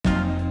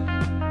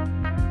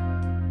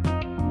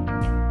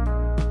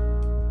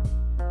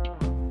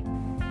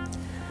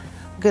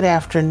Good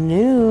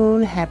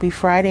afternoon. Happy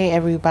Friday,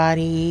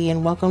 everybody,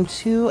 and welcome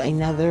to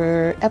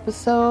another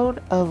episode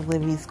of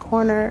Livy's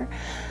Corner.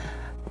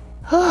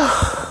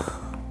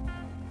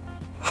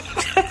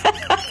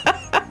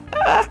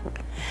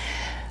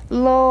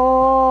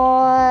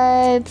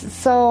 Lord,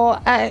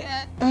 so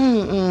I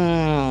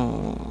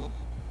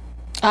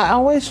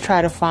always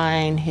try to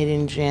find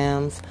hidden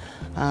gems.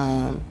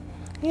 I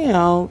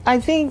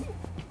think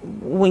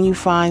when you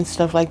find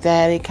stuff like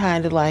that, it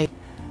kind of like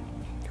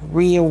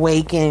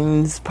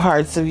reawakens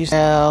parts of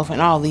yourself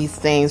and all these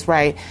things,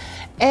 right?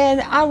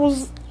 And I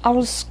was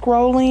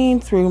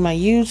scrolling through my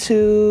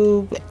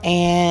YouTube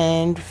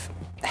and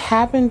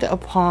happened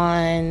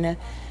upon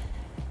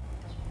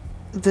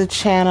the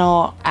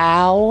channel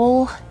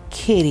Owl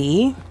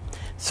Kitty.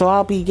 So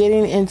I'll be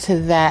getting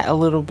into that a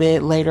little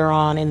bit later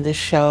on in the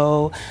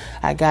show.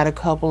 I got a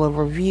couple of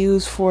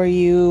reviews for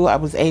you. I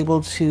was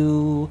able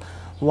to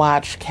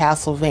watch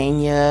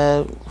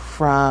Castlevania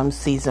from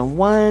season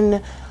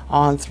 1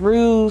 on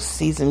through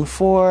season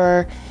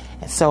 4.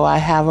 So I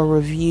have a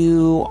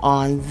review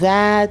on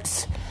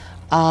that,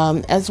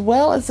 as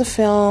well as the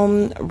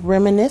film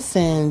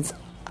Reminiscence.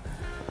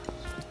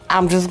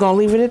 I'm just going to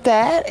leave it at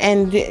that.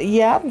 And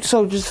yeah,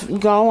 so just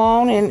go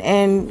on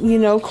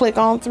and click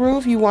on through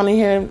if you want to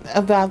hear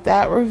about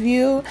that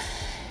review.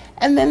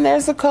 And then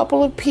there's a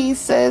couple of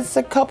pieces,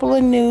 a couple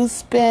of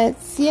news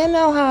bits. You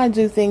know how I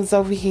do things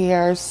over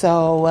here.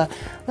 So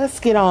let's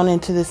get on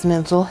into this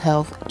mental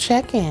health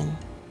check-in.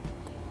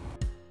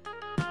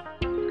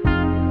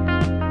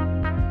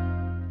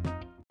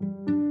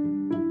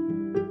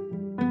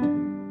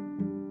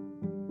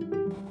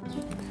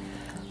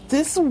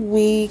 This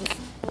week,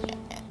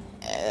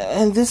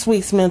 and this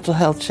week's mental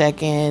health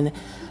check-in,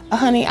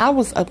 honey, I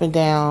was up and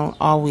down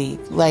all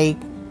week. Like,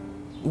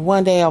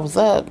 one day I was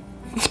up,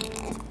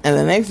 and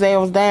the next day I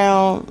was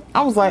down.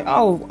 I was like,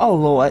 oh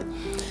Lord.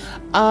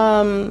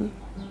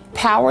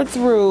 Powered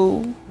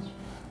through,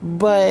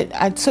 but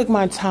I took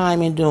my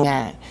time in doing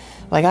that.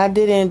 Like, I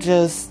didn't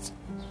just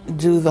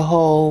do the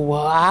whole,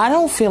 well, I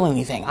don't feel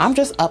anything, I'm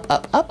just up.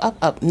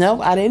 Nope,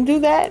 I didn't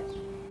do that.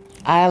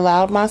 I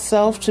allowed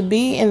myself to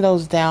be in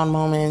those down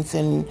moments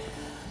and,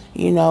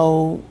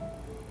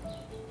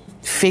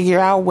 figure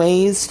out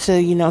ways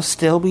to,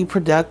 still be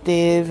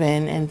productive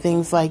and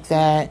things like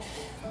that.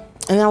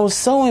 And that was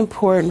so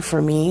important for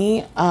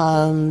me,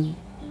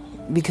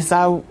 because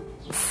I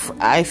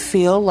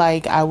feel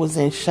like I was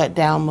in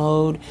shutdown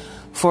mode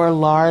for a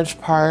large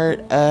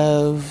part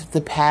of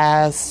the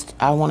past,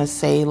 I want to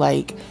say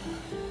like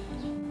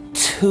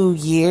 2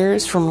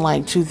 years, from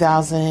like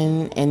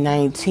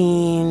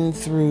 2019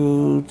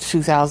 through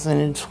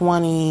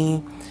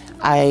 2020.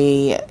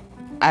 I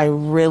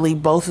really,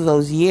 both of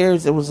those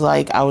years, it was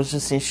like I was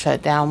just in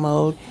shutdown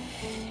mode.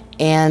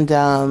 And,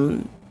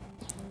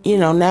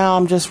 now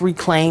I'm just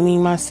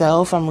reclaiming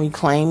myself. I'm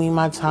reclaiming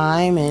my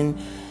time and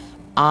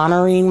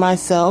honoring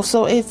myself.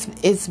 So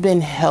it's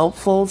been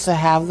helpful to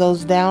have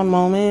those down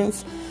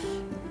moments,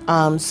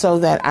 so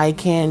that I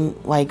can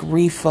like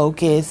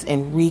refocus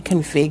and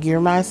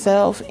reconfigure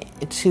myself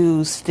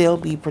to still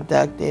be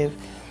productive.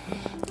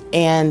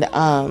 And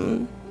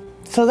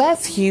so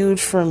that's huge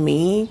for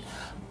me.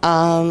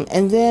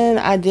 And then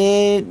I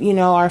did,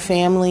 our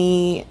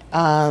family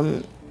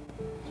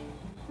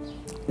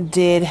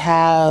did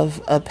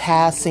have a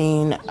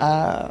passing.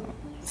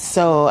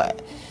 So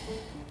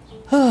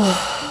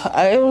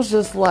it was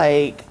just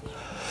like,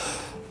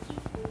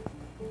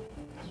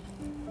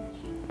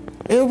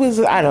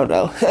 I don't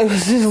know. It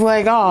was just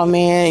like, oh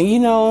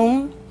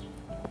man,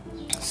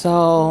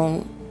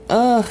 so,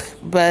 but,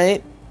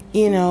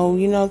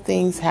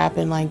 things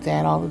happen like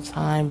that all the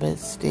time, but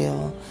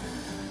still,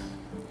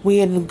 we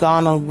had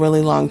gone a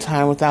really long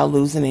time without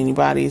losing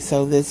anybody.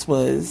 So this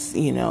was,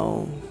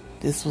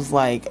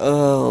 like,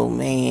 oh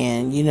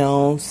man,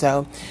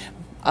 so,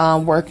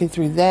 working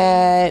through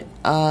that.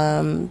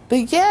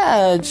 But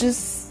yeah,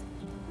 just,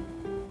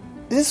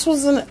 this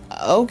was an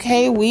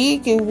okay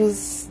week. It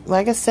was,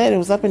 like I said, it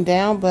was up and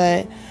down,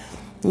 but,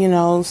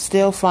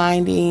 still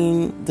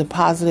finding the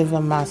positive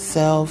of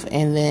myself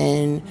and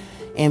then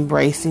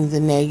embracing the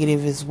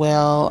negative as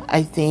well.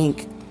 I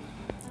think,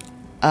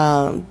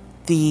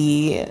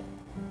 the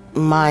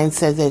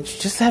mindset that you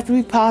just have to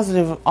be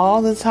positive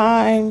all the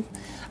time,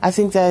 I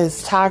think that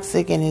is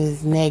toxic and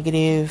is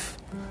negative,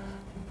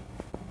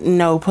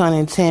 no pun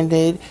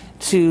intended,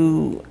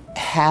 to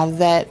have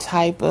that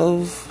type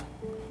of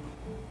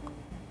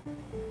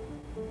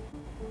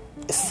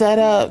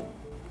setup,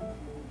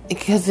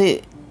 because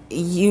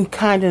you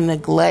kind of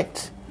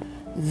neglect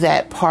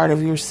that part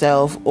of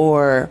yourself.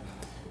 Or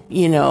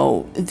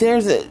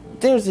there's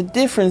a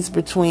difference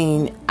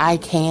between I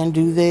can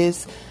do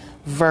this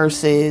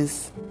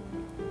versus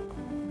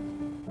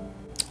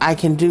I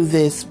can do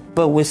this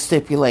but with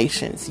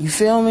stipulations. You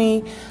feel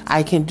me?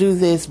 I can do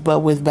this but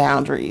with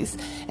boundaries.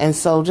 And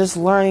so just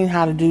learning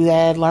how to do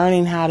that,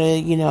 learning how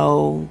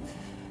to,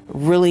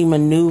 really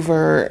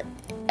maneuver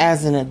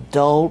as an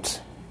adult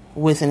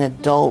with an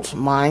adult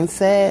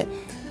mindset,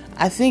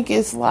 I think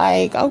it's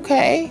like,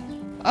 okay,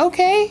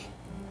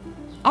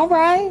 all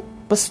right,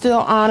 but still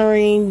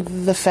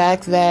honoring the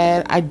fact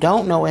that I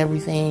don't know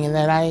everything and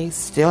that I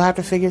still have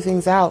to figure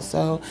things out.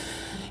 So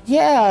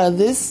yeah,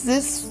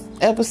 this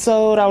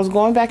episode, I was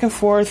going back and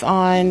forth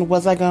on,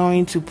 was I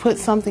going to put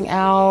something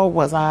out?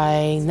 Was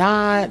I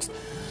not?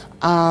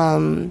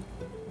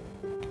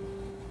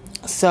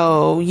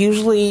 So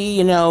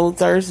usually,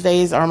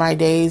 Thursdays are my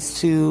days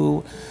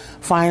to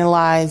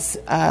finalize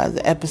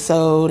the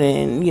episode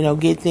and,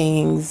 get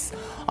things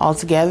all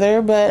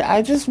together. But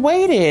I just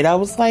waited. I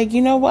was like,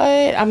 you know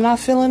what? I'm not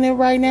feeling it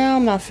right now.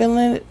 I'm not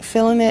feeling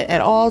it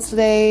at all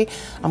today.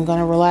 I'm going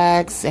to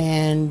relax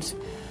and,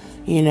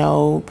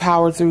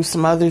 power through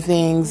some other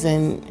things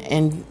and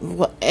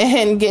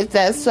get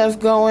that stuff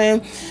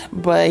going.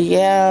 But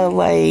yeah,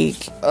 I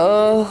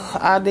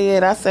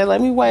did. I said,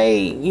 let me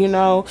wait, and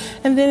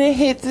then it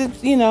hit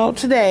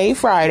today,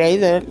 Friday,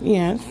 that,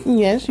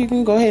 yes, you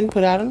can go ahead and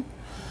put out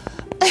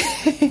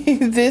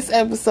this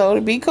episode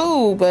to be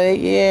cool. But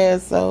yeah,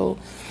 so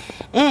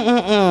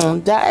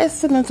that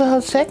is the mental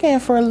health check-in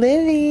for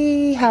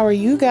Livy. How are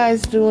you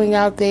guys doing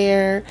out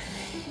there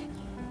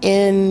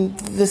in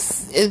the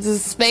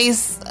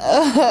space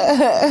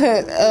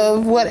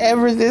of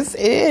whatever this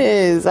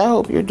is? I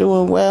hope you're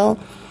doing well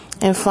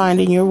and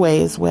finding your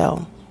way as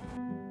well.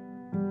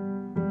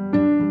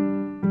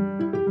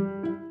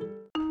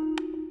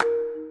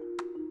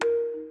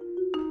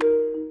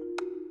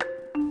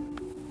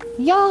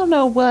 Y'all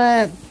know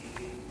what?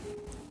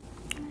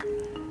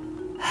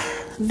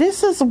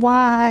 This is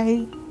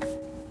why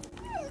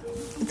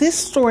this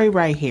story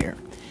right here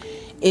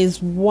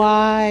is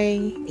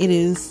why it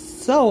is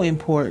so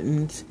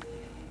important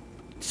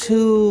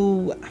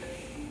to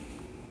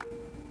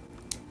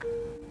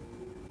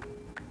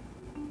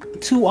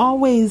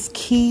always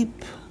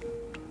keep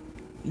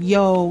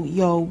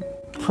your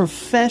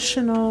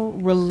professional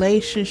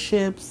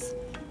relationships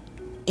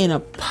in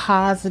a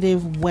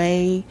positive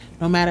way,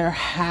 no matter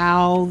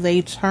how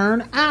they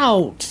turn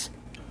out,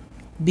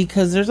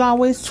 because there's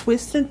always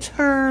twists and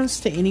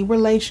turns to any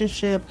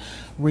relationship,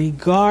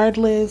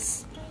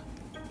 regardless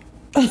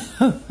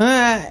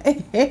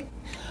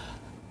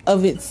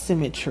of its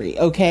symmetry,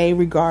 okay?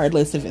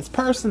 Regardless if it's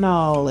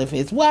personal, if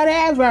it's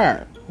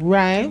whatever,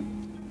 right?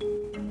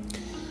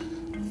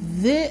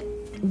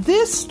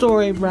 This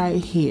story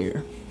right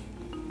here,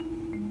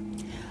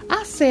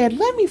 I said,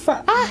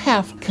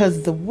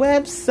 because the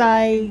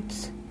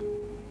website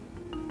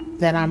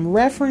that I'm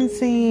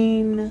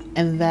referencing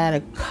and that a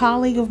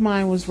colleague of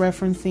mine was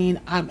referencing,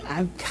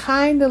 I'm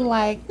kind of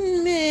like,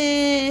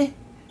 meh.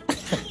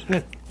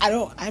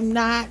 I'm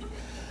not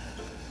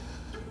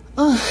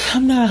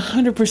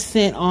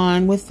 100%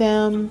 on with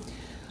them,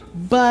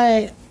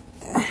 but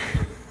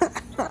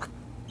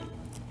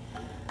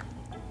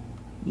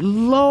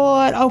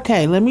Lord,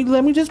 okay, let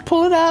me just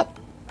pull it up.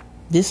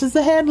 This is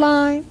the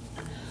headline: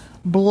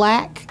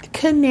 Black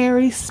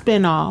Canary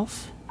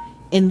spinoff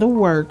in the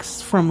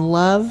works from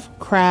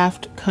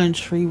Lovecraft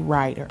Country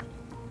writer.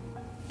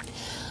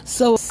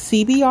 So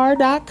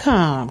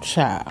CBR.com,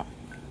 child.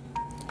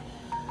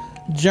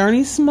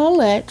 Jurnee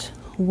Smollett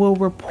will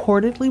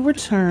reportedly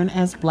return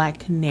as Black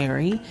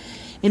Canary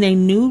in a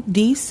new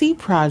DC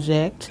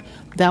project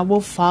that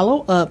will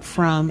follow up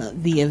from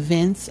the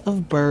events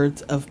of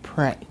Birds of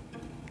Prey.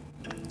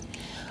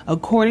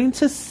 According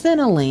to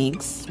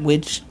Cinelinx,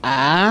 which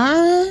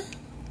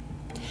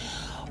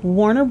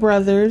Warner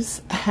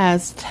Brothers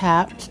has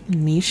tapped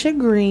Misha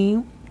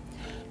Green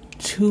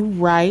to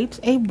write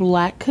a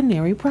Black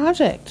Canary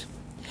project,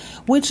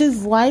 which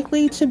is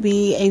likely to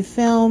be a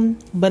film,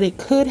 but it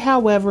could,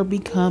 however,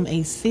 become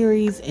a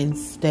series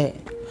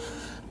instead.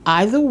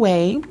 Either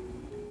way,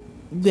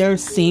 there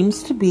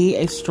seems to be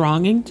a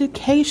strong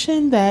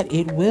indication that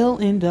it will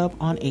end up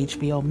on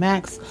HBO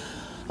Max,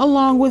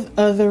 along with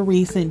other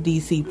recent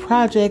DC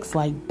projects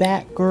like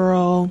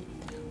Batgirl,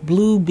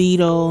 Blue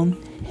Beetle,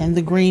 and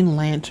the Green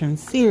Lantern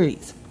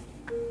series.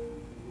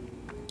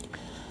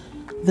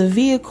 The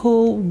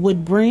vehicle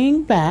would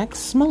bring back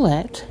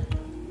Smollett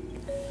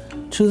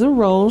to the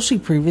role she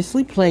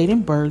previously played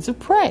in Birds of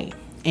Prey,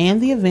 and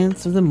the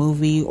events of the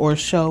movie or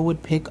show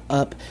would pick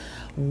up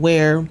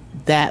where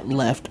that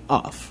left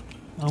off.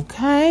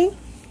 Okay?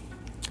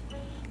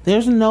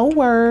 There's no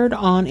word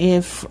on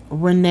if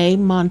Renee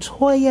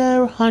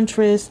Montoya,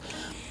 Huntress,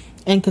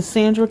 and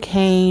Cassandra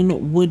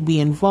Cain would be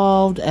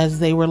involved, as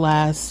they were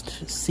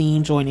last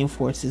seen joining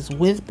forces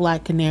with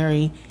Black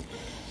Canary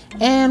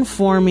and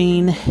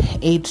forming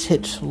a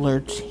titular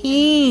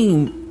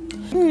team.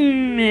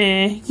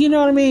 You know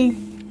what I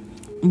mean?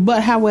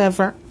 But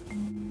however,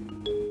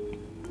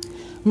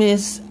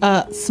 Miss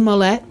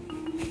Smollett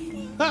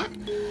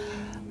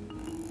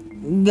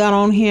got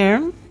on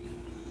here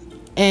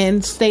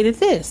and stated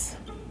this: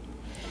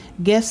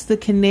 guess the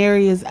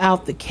canary is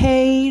out the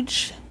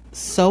cage.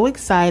 So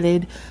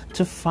excited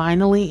to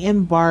finally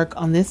embark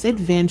on this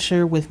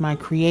adventure with my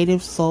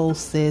creative soul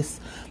sis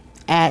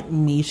at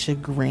Misha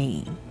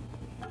Green.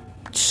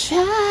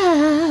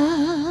 Child.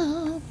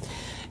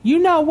 You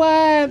know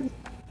what?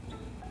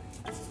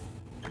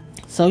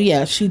 So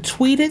yeah, she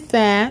tweeted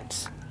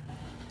that.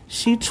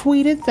 She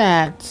tweeted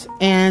that,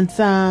 and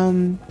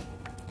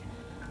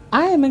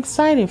I am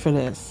excited for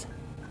this.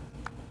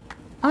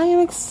 I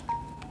am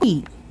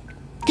excited.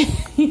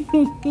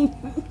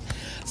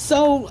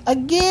 So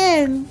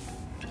again,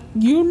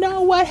 you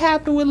know what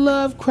happened with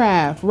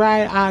Lovecraft,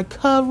 right? I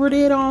covered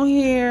it on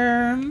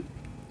here.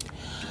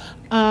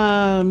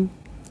 I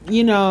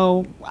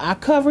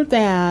covered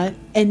that,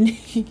 and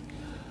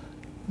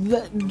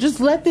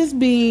just let this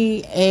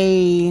be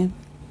a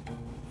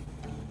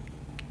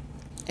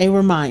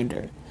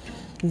reminder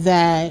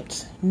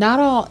that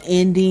not all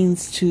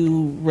endings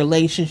to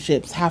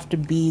relationships have to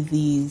be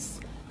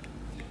these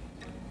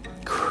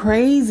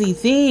crazy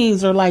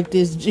things, or like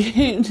this,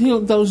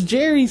 those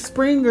Jerry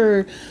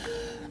Springer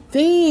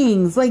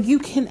things. Like, you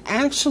can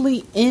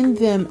actually end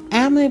them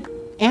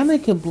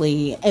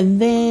amicably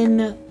and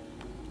then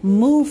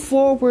move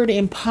forward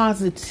in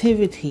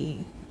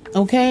positivity.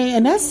 Okay?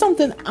 And that's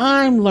something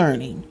I'm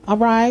learning. All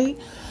right?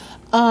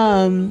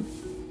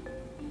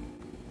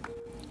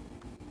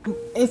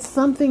 It's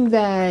something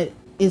that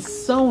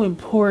is so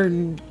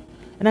important.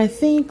 And I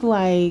think,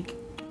 like,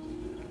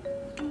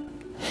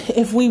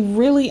 if we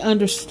really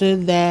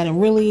understood that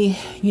and really,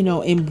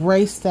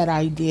 embraced that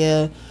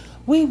idea,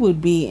 we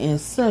would be in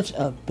such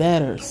a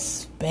better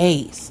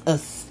space,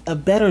 a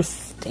better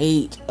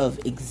state of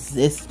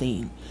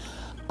existing.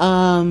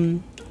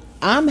 I'm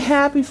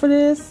happy for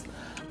this.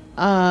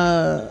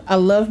 I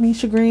love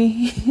Misha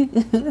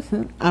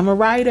Green. I'm a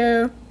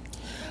writer.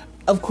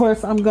 Of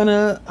course, I'm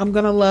gonna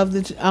love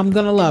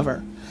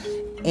her.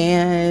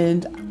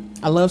 And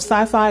I love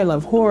sci-fi, I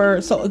love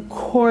horror. So of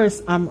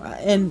course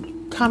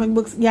and comic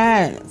books,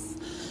 yes.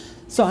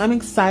 So I'm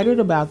excited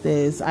about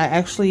this. I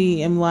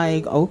actually am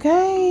like,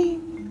 okay,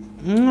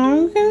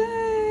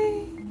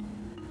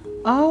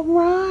 all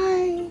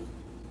right.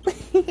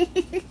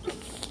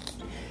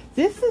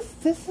 This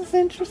is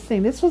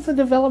interesting. This was a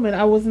development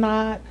I was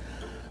not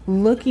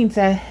looking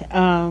to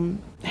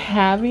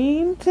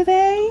having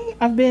today.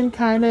 I've been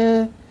kind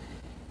of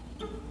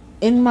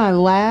in my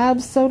lab,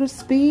 so to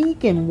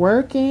speak, and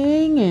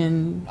working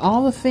and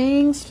all the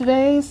things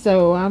today.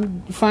 So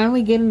I'm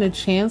finally getting a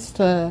chance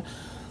to,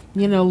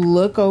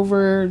 look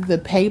over the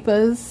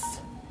papers,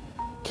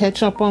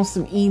 catch up on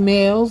some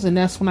emails, and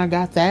that's when I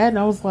got that. And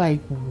I was like,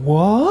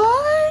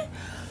 what?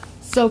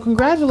 So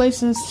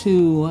congratulations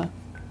to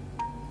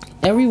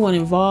everyone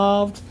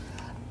involved.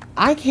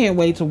 I can't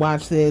wait to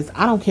watch this.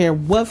 I don't care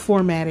what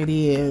format it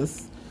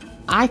is.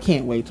 I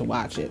can't wait to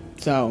watch it.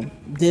 So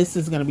this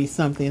is going to be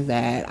something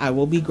that I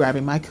will be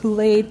grabbing my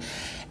Kool-Aid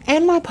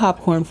and my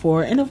popcorn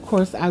for. And of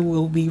course, I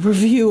will be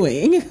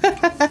reviewing.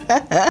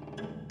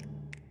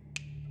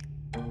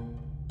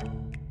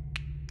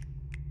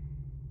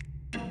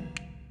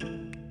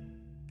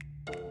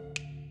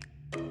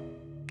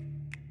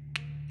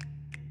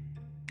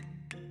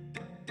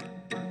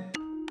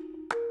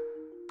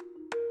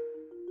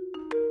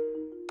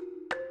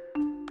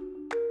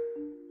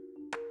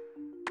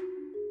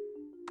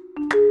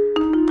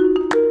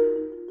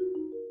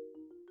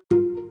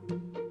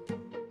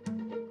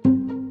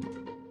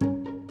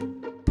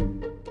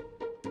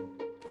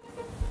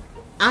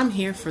 I'm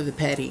here for the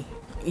petty.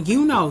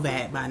 You know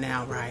that by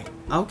now, right?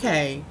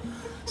 Okay.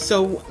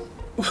 So,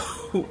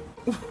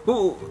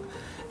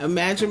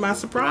 imagine my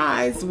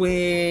surprise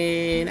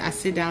when I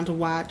sit down to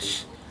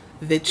watch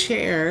The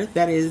Chair,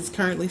 that is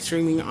currently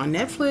streaming on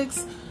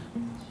Netflix.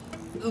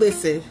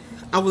 Listen,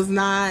 I was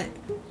not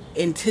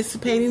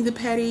anticipating the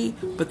petty,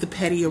 but the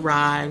petty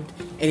arrived,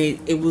 and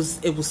it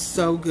was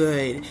so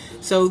good.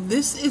 So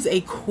this is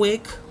a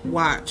quick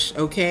watch,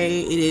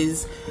 okay? It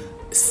is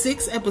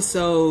 6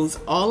 episodes,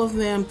 all of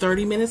them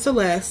 30 minutes or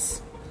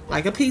less,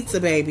 like a pizza,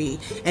 baby,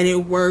 and it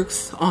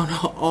works on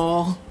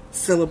all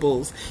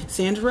syllables.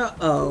 Sandra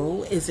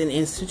Oh is an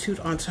institute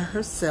unto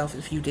herself.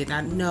 If you did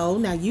not know,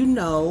 now you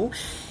know.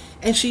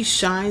 And she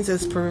shines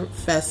as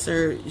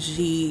Professor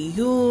Ji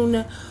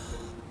Yoon,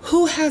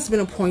 who has been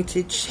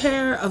appointed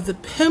chair of the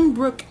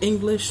Pembroke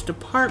English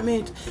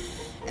Department.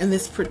 And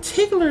this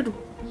particular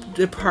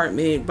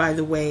department, by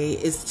the way,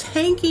 is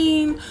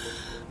tanking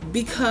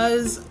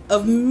because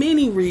of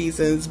many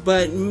reasons,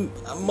 but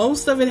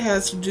most of it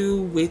has to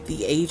do with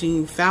the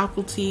aging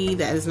faculty.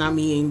 That is not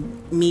me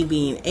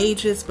being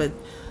ageist, but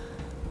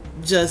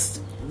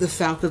just the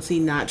faculty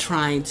not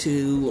trying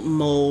to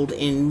mold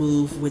and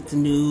move with the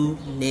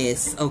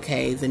newness,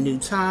 okay, the new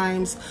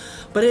times.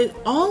 But it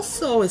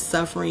also is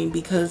suffering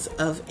because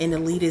of an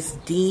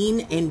elitist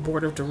dean and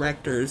board of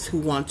directors who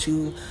want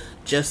to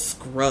just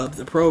scrub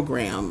the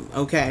program,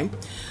 okay?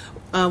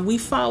 We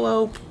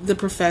follow the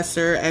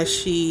professor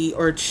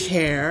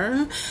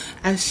chair,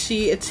 as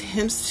she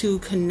attempts to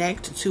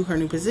connect to her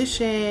new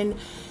position,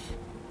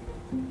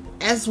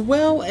 as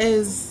well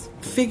as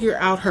figure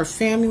out her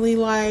family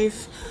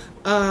life.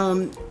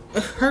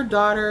 Her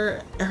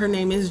daughter, her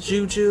name is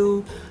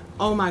Juju.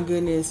 Oh my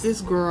goodness,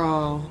 this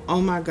girl,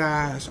 oh my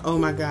gosh, oh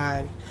my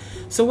God.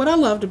 So what I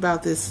loved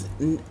about this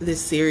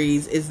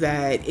series is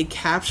that it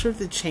captured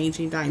the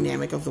changing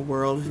dynamic of the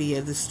world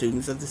via the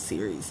students of the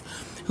series,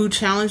 who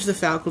challenged the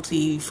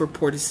faculty for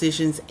poor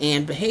decisions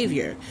and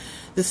behavior.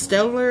 The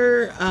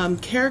stellar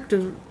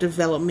character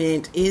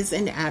development is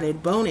an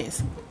added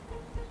bonus.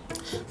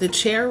 The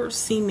chair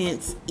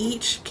cements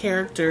each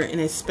character in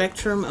a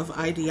spectrum of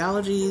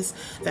ideologies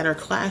that are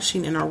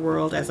clashing in our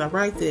world as I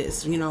write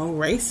this. You know,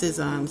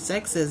 racism,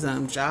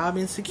 sexism, job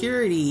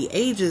insecurity,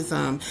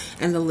 ageism,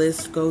 and the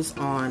list goes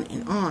on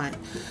and on.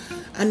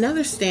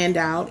 Another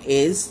standout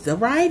is the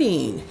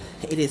writing.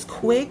 It is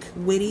quick,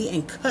 witty,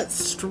 and cuts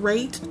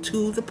straight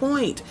to the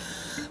point.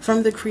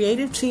 From the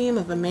creative team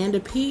of Amanda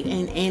Peet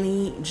and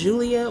Annie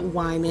Julia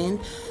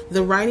Wyman,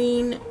 the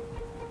writing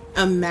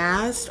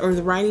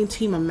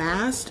team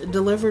amassed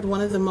delivered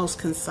one of the most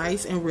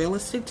concise and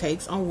realistic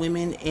takes on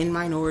women and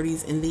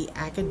minorities in the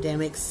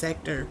academic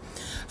sector.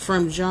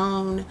 From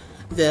Joan,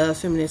 the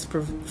feminist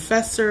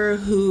professor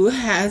who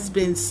has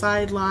been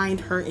sidelined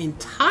her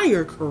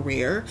entire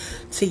career,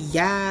 to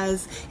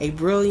Yaz, a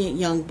brilliant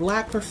young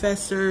black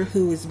professor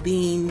who is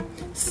being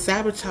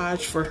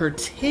sabotaged for her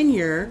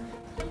tenure.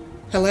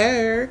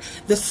 Hello.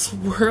 The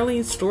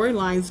swirling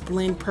storylines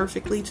blend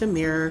perfectly to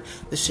mirror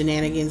the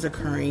shenanigans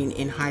occurring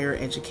in higher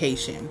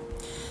education.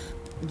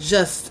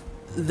 Just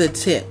the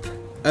tip,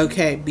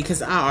 okay?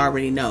 Because I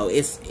already know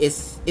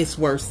it's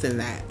worse than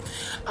that.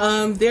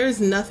 There's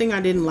nothing I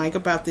didn't like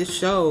about this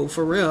show,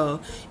 for real.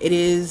 It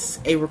is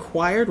a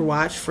required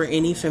watch for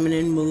any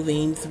feminine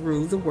moving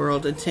through the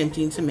world,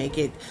 attempting to make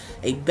it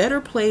a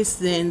better place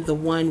than the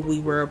one we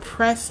were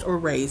oppressed or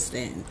raised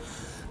in.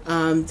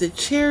 The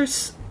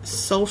chair's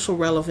social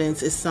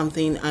relevance is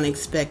something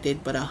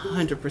unexpected but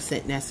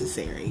 100%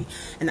 necessary,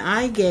 and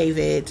I gave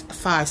it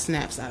 5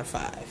 snaps out of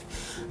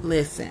 5.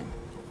 Listen,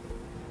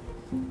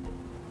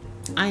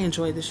 I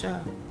enjoyed the show.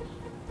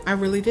 I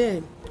really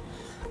did.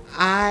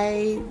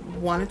 I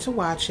wanted to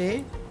watch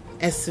it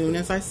as soon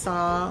as I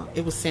saw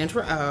it was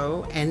Sandra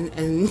Oh, and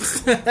and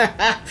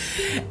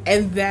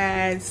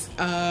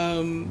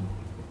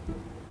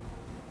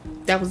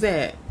that was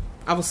it.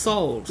 I was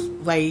sold.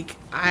 Like,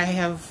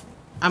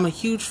 I'm a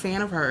huge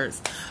fan of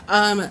hers.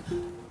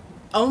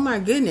 Oh my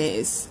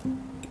goodness.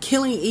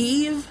 Killing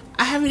Eve.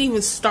 I haven't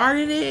even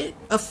started it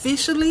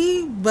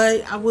officially,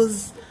 but I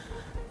was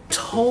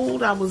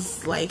told, I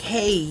was like,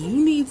 hey,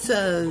 you need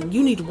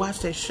to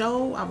watch that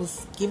show. I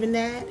was giving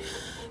that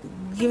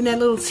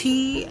little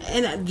tea,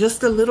 and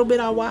just a little bit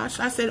I watched.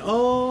 I said,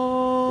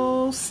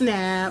 oh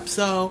snap.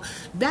 So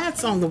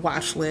that's on the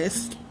watch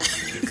list.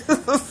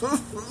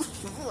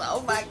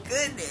 Oh my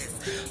goodness.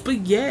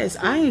 But yes,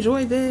 I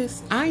enjoyed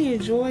this.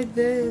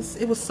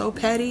 It was so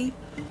petty.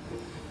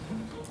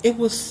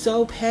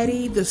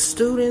 The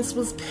students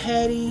was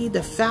petty.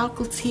 The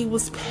faculty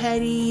was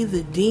petty.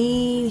 The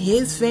dean,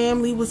 his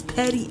family was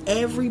petty.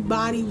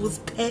 Everybody was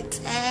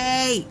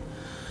petty.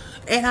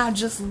 And I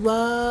just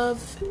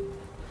love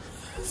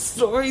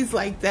stories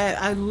like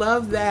that. I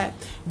love that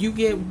you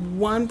get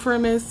one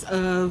premise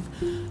of,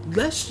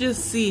 let's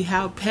just see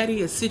how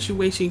petty a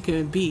situation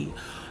can be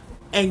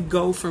and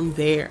go from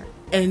there.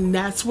 And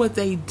that's what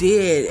they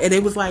did. And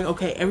it was like,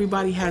 okay,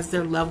 everybody has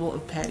their level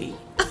of petty.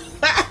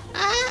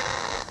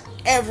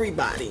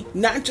 Everybody,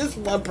 not just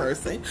one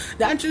person,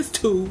 not just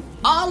two,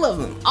 all of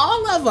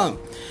them.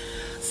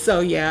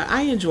 So yeah,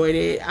 I enjoyed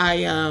it.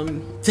 I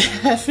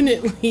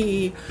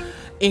definitely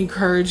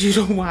encourage you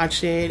to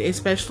watch it,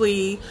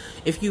 especially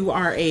if you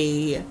are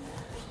a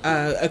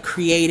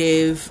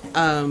creative,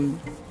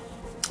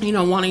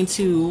 wanting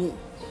to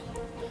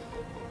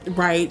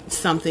write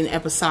something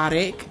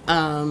episodic.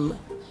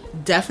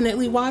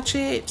 Definitely watch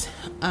it.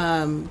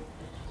 I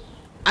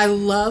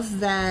love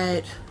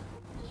that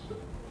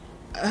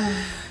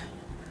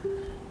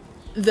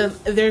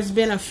there's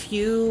been a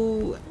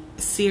few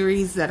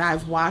series that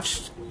I've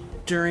watched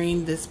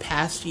during this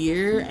past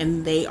year,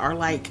 and they are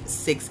like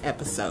 6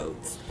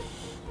 episodes.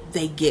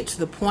 They get to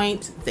the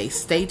point, they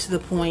stay to the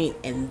point,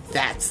 and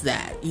that's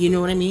that. You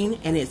know what I mean?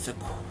 And it's a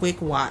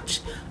quick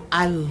watch.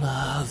 I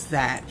love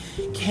that.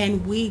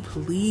 Can we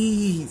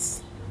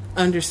please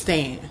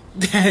understand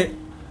that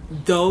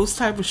those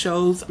type of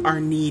shows are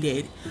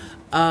needed?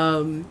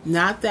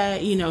 Not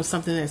that,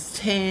 something that's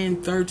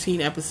 10, 13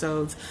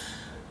 episodes,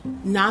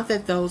 not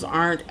that those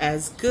aren't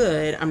as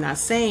good. I'm not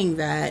saying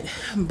that,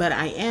 but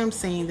I am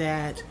saying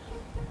that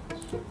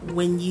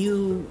when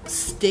you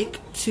stick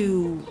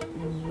to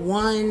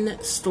one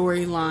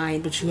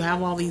storyline, but you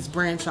have all these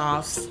branch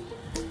offs,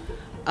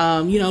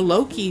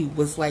 Loki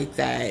was like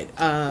that.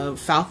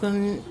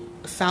 Falcon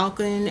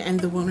and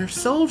the Winter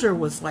Soldier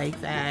was like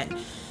that.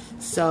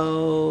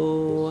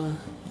 So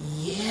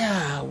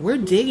yeah, we're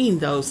digging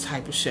those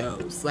type of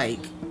shows, like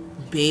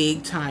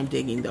big time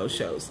digging those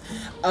shows.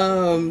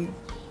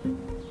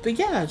 But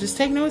yeah, just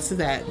take notice of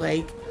that.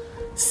 Like,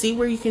 see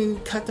where you can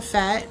cut the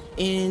fat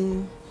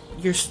in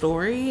your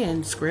story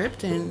and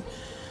script and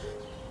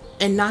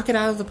knock it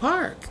out of the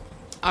park.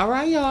 All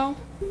right, y'all.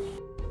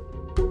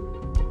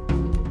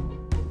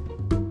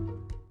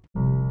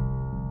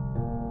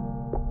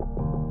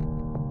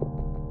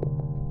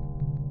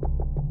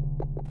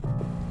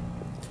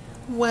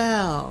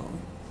 Well,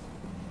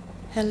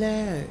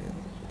 hello.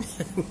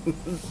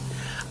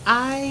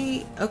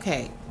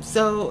 Okay,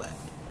 so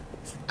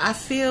I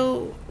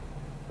feel,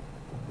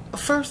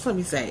 first let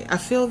me say, I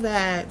feel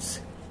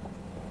that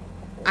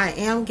I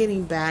am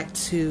getting back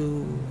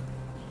to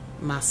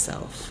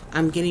myself.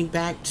 I'm getting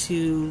back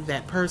to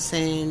that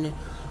person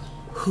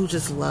who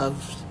just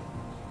loved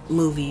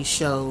movies,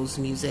 shows,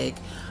 music.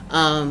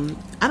 I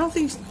don't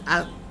think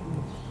I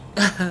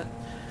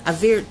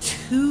veered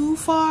too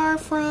far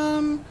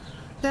from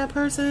that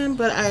person,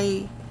 but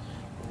I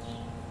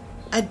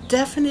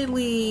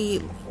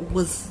definitely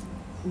was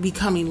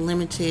becoming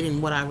limited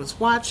in what I was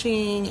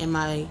watching, and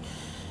my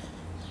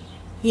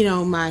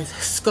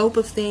scope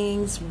of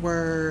things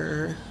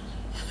were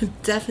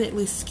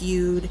definitely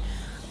skewed.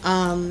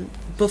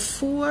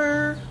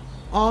 Before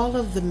all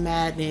of the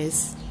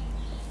madness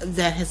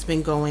that has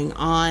been going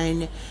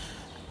on,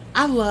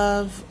 I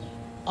love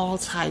all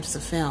types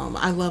of film.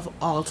 I love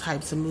all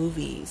types of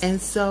movies.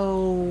 And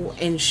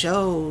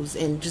shows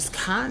and just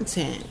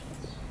content.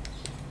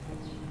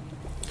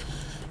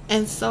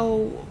 And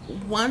so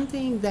one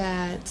thing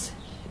that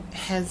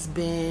has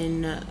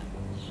been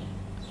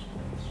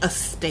a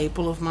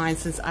staple of mine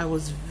since I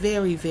was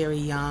very, very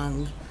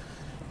young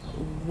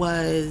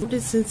was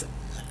since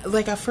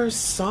I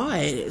first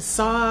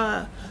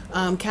saw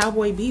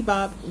Cowboy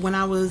Bebop when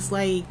I was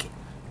like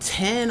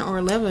 10 or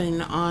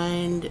 11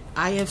 on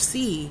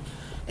IFC.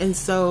 And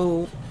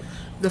so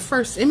the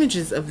first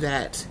images of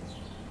that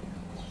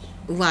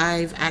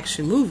live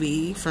action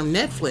movie from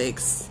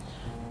Netflix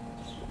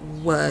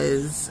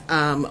was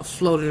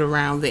floated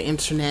around the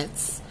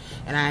internets,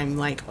 and I'm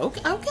like,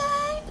 okay,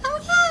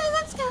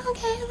 that's good,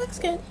 okay, it looks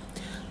good.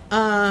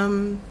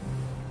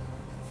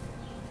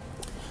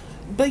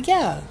 But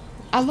yeah,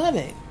 I love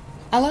it.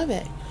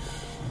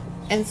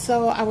 And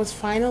so I was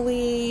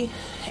finally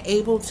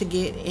able to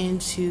get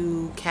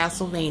into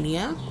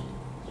Castlevania,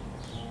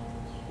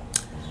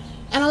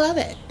 and I love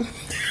it.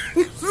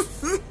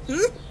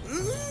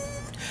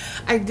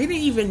 I didn't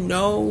even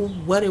know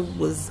what it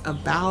was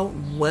about,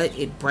 what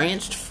it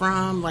branched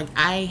from. Like,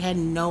 I had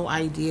no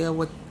idea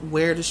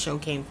where the show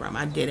came from.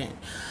 I didn't.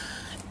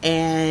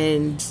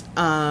 And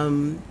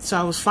so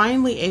I was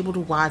finally able to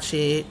watch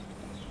it.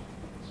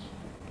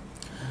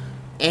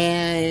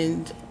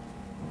 And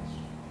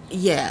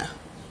yeah,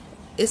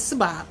 it's a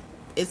bop.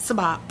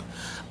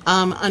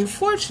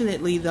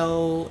 Unfortunately,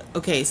 though,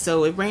 okay,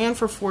 so it ran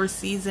for 4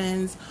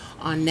 seasons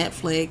on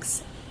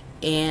Netflix,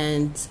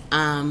 and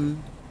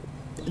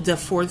the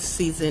 4th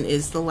season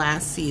is the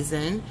last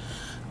season.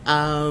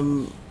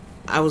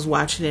 I was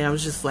watching it. I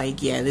was just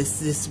like, yeah,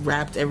 this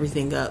wrapped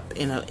everything up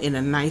in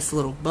a nice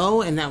little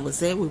bow, and that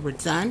was it. We were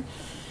done.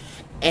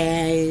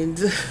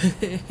 And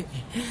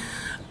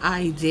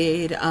I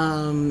did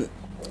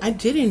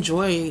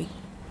enjoy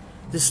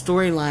the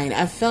storyline.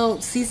 I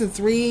felt season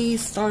 3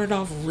 started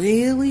off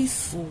really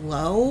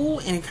slow,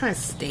 and it kind of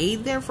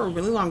stayed there for a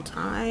really long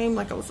time.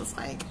 Like, I was just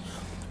like,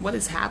 what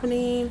is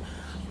happening?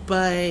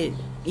 But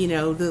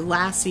the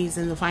last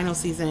season, the final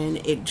season,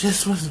 it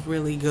just was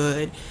really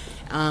good.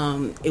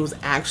 It was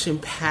action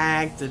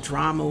packed. The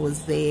drama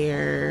was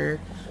there.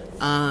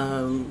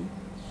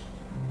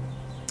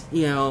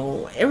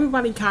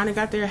 Everybody kind of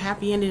got their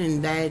happy ending,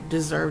 and that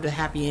deserved a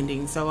happy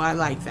ending. So I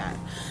like that.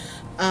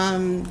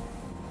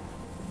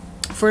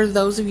 For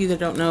those of you that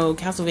don't know,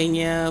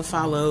 Castlevania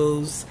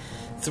follows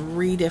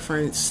 3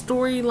 different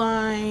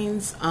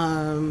storylines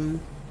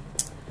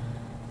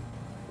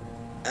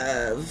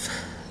of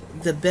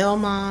the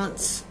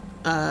Belmont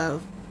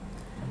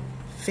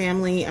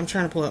family. I'm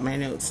trying to pull up my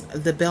notes.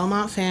 The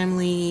Belmont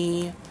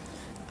family,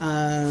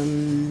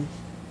 I'm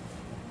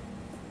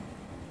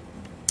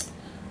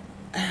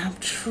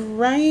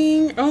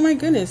trying, oh my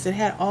goodness, it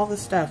had all the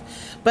stuff.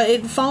 But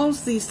it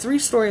follows these 3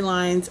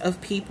 storylines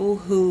of people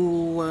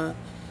who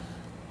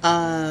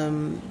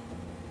are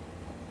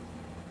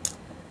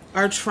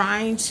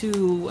trying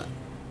to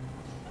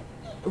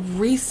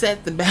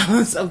reset the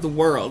balance of the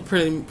world,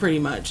 pretty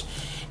much.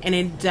 And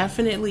it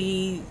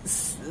definitely,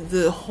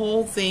 the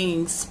whole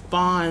thing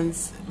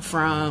spawns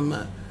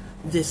from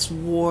this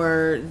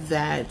war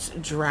that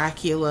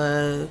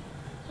Dracula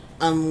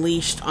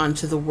unleashed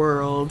onto the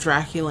world.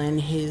 Dracula and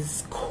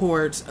his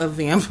court of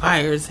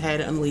vampires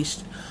had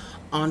unleashed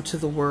onto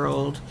the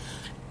world.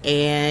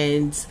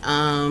 And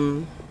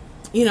I'm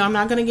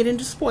not going to get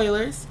into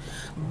spoilers,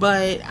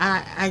 but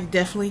I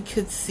definitely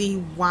could see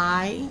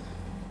why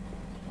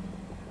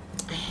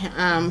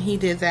he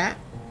did that.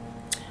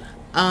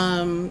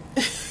 Let's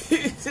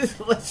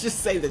just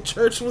say the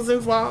church was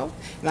involved,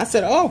 and I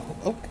said, oh,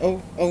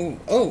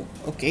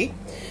 okay.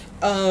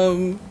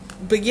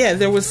 But yeah,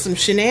 there was some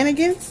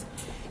shenanigans,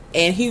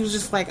 and he was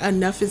just like,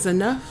 enough is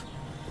enough,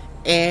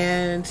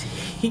 and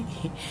he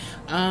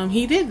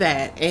did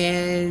that.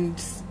 And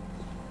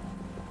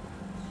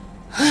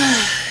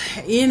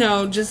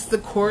just the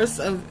course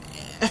of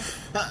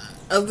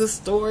the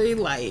story,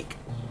 like,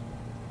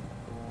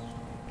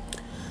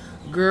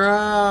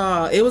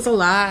 girl, it was a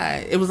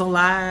lot.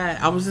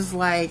 I was just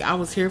like, I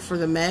was here for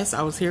the mess.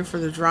 I was here for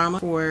the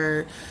drama,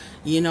 for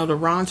the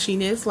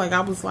raunchiness. Like,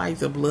 I was like,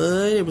 the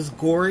blood, it was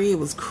gory, it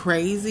was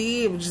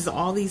crazy, it was just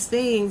all these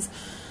things.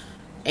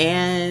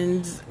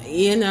 And,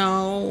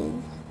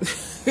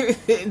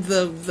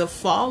 the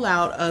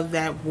fallout of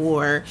that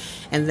war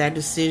and that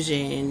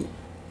decision,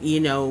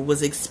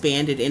 was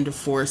expanded into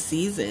 4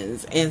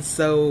 seasons. And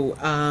so,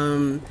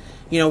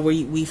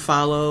 we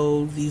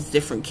follow these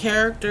different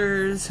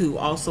characters who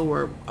also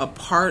were a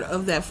part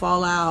of that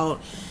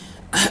fallout.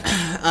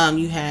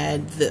 You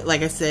had,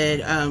 like I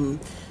said,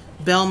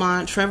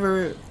 Belmont,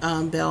 Trevor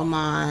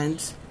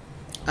Belmont,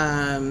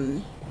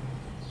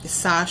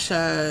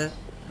 Saja,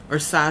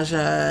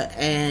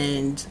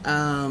 and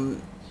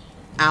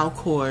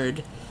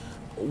Alcord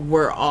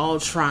were all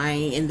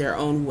trying in their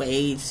own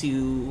way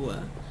to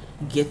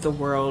get the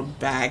world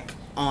back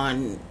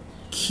on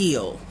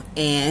keel.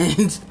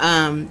 And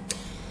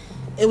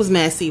it was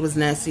messy, it was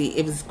nasty,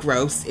 it was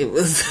gross, it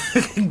was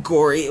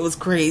gory, it was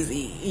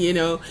crazy,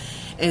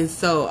 And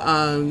so,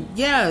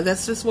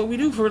 that's just what we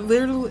do for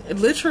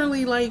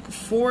literally like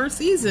 4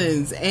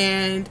 seasons.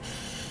 And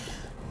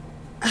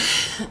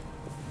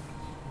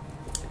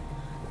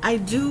I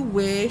do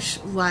wish,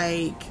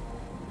 like,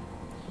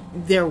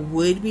 there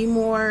would be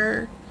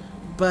more,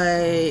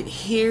 but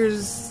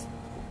here's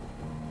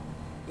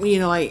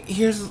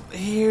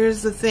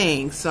the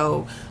thing.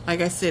 So,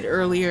 like I said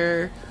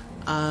earlier,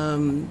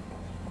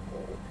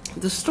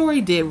 the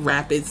story did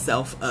wrap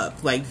itself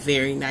up, like,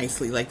 very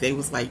nicely. Like, they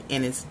was like,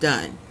 and it's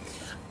done.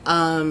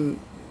 The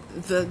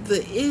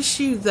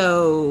issue,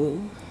 though,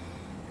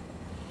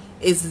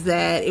 is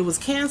that it was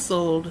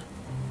canceled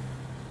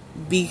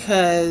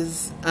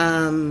because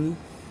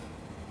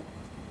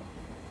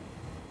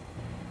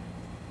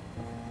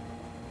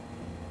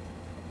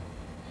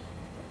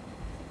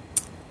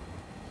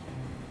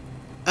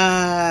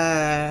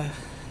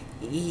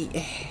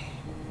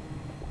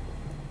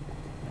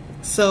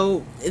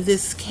so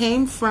this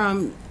came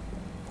from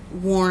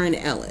Warren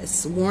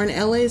Ellis. Warren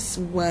Ellis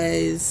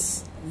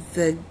was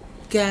the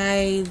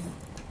guy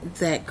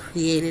that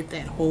created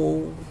that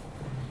whole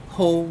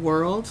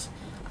world.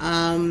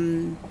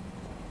 And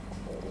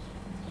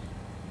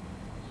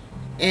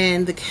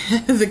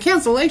the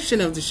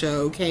cancellation of the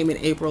show came in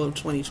April of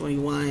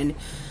 2021,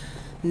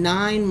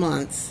 9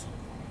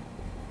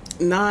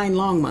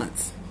 long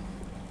months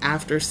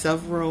after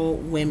several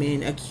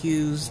women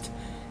accused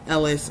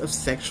Ellis of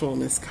sexual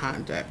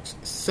misconduct.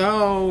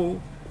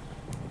 So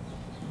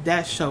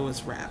that show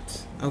is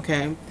wrapped,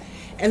 okay?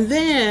 And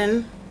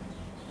then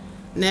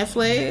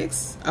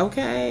Netflix,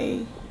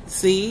 okay,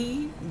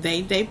 see,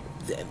 they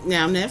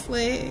now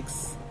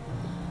Netflix,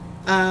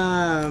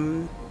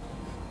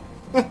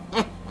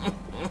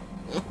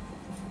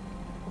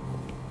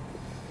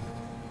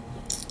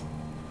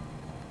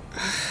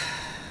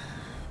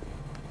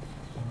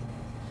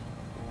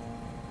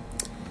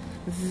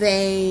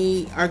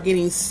 they are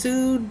getting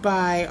sued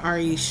by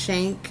Ari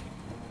Shankar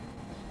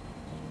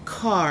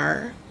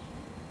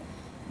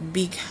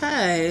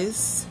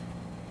because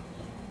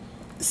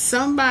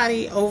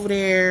somebody over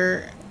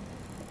there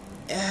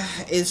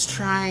is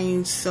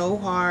trying so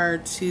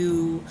hard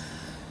to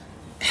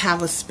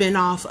have a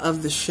spin-off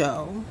of the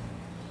show.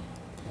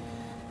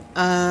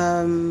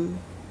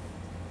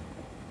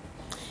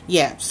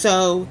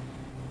 So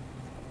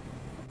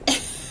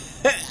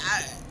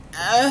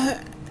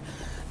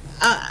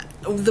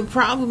the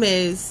problem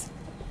is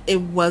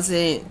it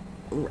wasn't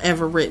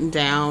ever written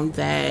down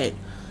that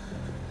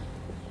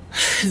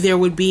there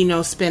would be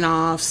no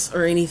spin-offs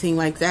or anything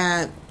like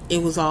that.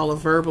 It was all a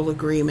verbal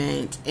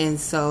agreement. And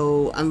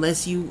so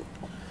unless you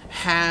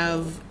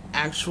have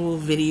actual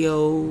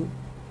video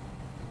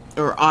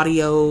or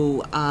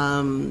audio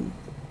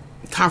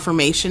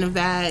confirmation of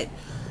that,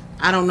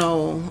 I don't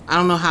know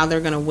how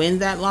they're going to win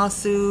that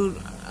lawsuit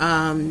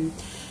against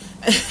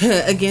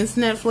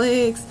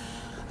Netflix.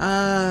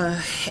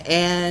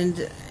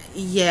 And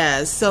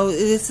yeah, so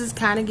this is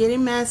kind of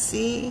getting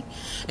messy,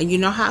 and you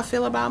know how I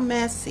feel about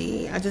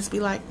messy. I just be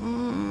like,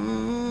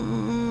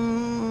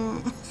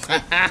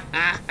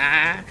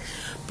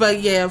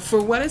 But yeah,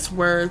 for what it's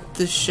worth,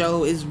 the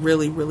show is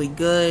really, really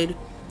good.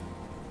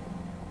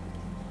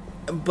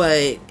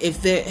 But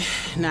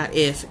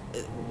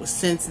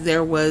since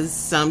there was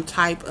some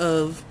type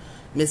of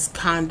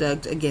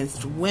misconduct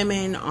against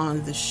women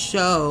on the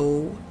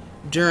show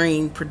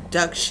during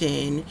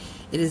production,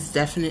 it is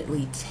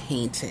definitely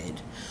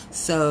tainted.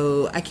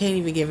 So I can't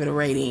even give it a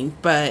rating,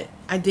 but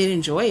I did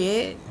enjoy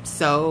it.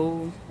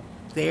 So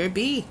there it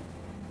be.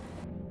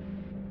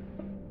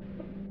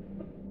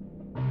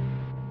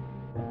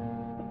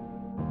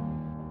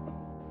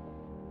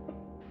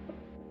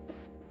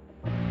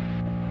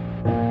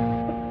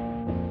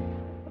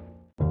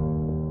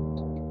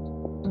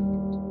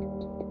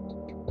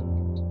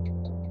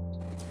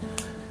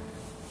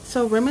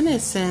 So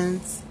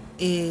Reminiscence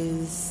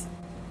is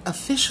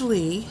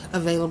officially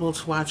available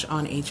to watch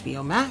on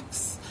HBO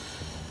Max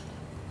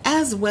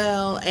as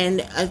well,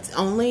 and it's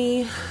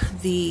only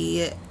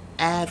the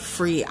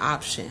ad-free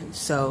option.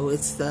 So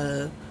it's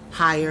the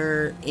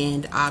higher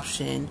end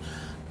option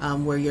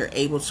where you're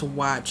able to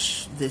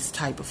watch this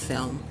type of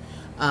film.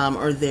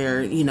 or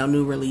their,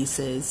 new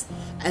releases.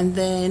 And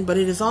then, but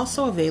it is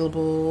also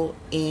available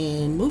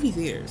in movie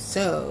theaters.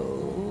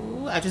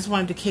 So I just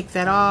wanted to kick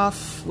that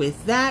off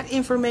with that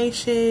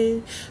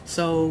information.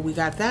 So we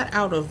got that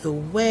out of the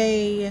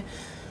way.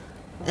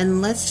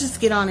 And let's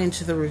just get on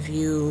into the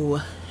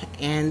review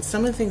and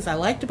some of the things I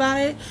liked about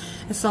it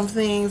and some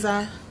things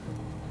I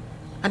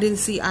didn't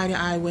see eye to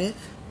eye with.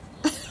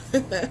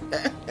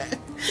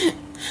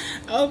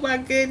 Oh my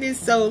goodness.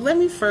 So let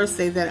me first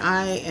say that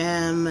I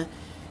am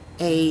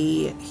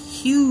a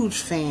huge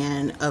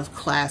fan of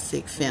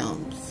classic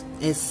films,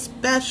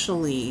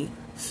 especially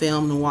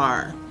film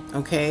noir.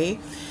 Okay?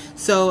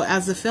 So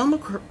as the film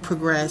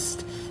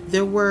progressed,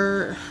 there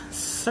were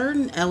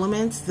certain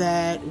elements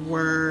that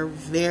were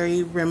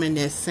very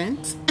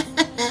reminiscent,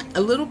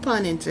 a little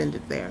pun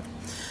intended there,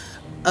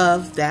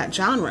 of that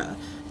genre.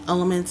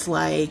 Elements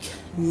like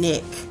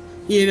Nick,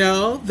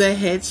 the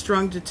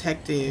headstrong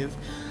detective,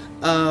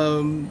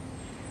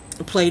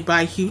 played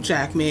by Hugh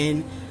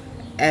Jackman,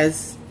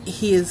 as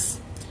he is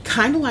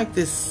kind of like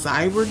this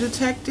cyber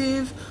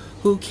detective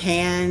who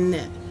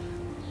can,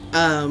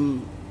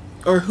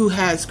 or who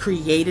has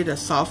created a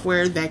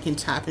software that can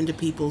tap into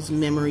people's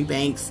memory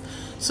banks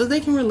so they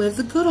can relive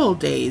the good old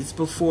days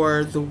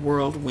before the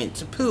world went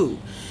to poo.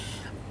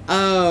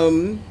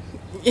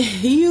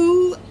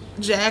 Hugh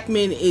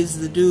Jackman is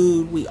the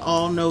dude. We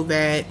all know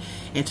that.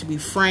 And to be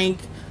frank,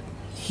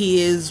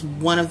 he is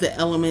one of the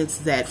elements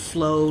that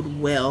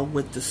flowed well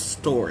with the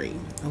story.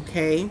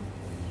 Okay?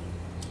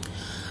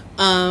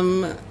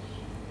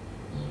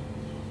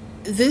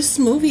 This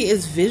movie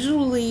is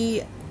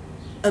visually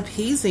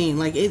appeasing.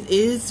 Like, it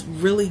is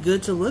really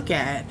good to look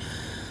at.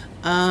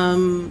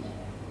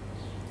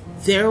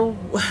 There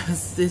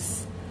was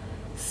this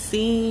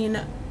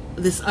scene,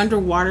 this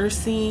underwater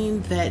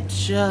scene that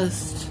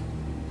just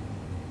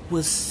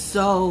was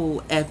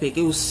so epic.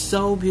 It was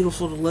so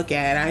beautiful to look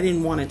at. I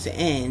didn't want it to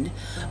end.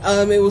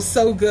 It was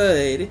so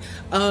good.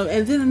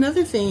 And then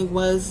another thing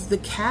was the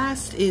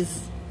cast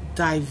is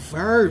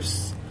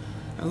diverse.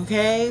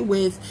 Okay,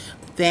 with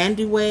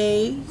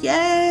Thandiwe.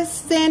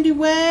 Yes,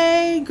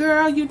 Thandiwe.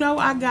 Girl,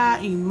 I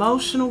got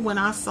emotional when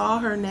I saw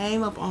her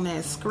name up on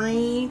that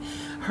screen.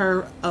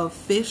 Her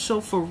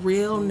official, for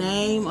real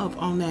name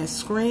up on that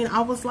screen.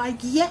 I was like,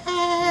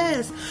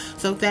 yes.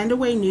 So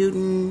Thandiwe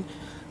Newton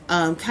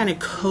kind of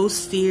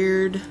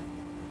co-steered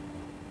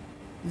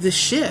the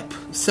ship,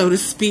 so to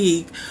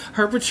speak.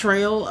 Her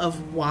portrayal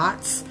of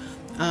Watts,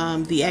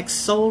 the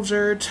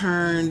ex-soldier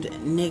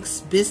turned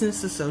Nick's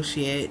business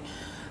associate,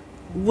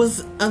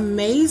 was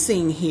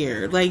amazing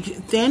here. Like,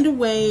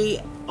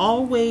 Thandiwe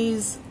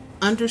always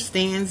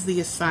understands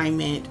the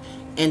assignment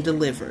and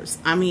delivers.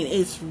 I mean,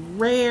 it's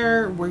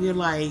rare where you're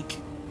like,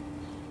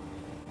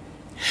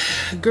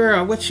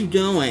 girl, what you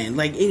doing?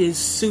 Like, it is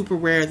super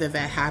rare that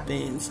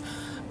happens.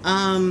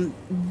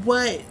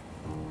 What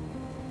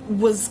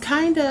was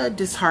kind of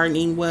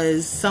disheartening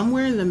was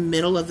somewhere in the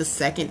middle of the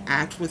second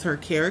act with her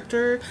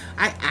character,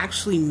 I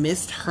actually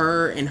missed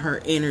her and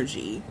her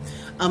energy.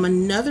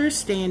 Another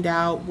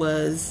standout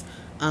was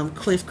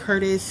Cliff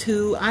Curtis,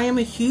 who I am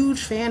a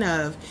huge fan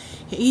of.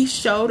 He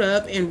showed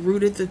up and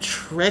rooted the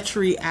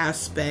treachery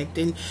aspect,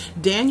 and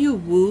Daniel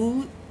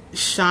Wu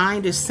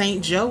shined as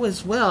Saint Joe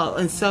as well.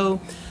 And so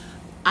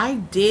I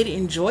did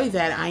enjoy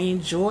that. I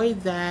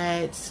enjoyed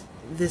that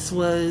this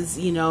was,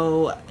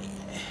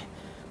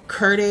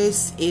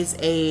 Curtis is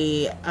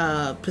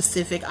a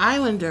Pacific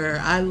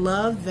Islander. I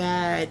love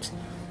that,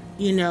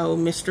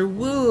 Mr.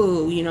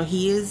 Wu,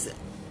 he is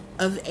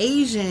of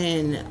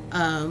Asian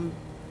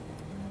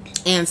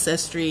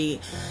ancestry.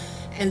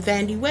 And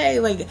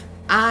Thandiwe, like,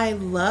 I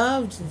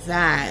loved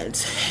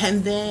that.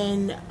 And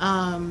then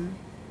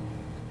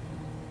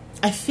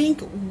I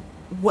think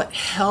what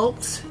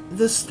helped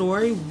the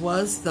story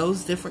was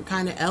those different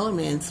kind of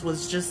elements,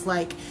 was just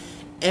like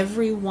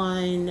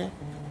everyone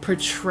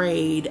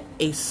portrayed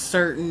a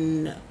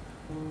certain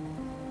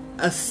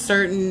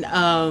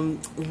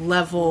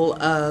level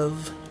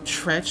of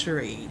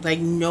treachery. Like,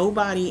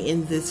 nobody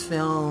in this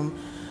film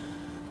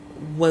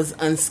was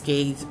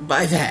unscathed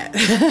by that.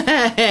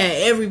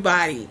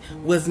 Everybody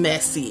was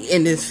messy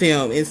in this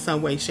film in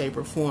some way, shape,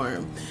 or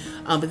form.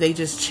 But they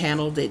just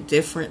channeled it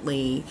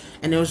differently.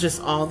 And there was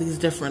just all these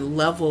different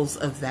levels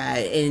of that.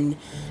 And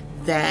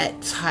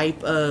that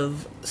type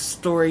of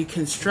story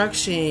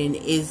construction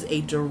is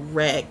a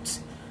direct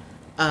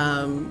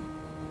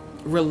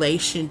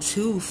relation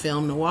to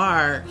film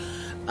noir.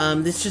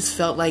 This just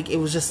felt like it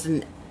was just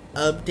an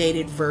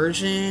updated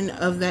version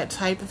of that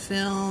type of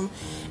film.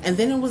 And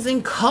then it was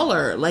in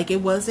color. Like,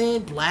 it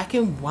wasn't black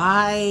and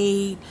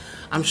white.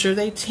 I'm sure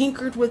they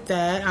tinkered with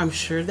that. I'm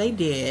sure they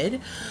did.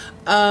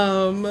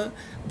 But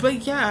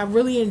yeah, I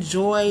really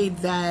enjoyed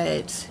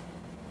that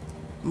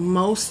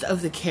most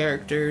of the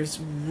characters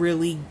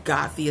really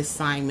got the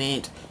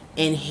assignment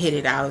and hit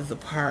it out of the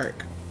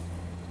park.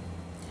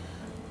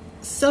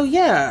 So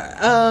yeah,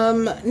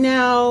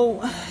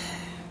 now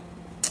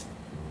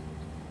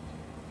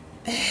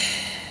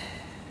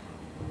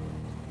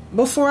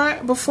before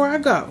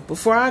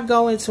I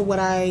go into what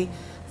I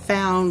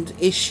found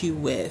issue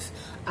with.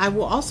 I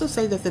will also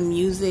say that the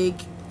music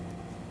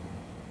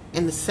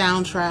and the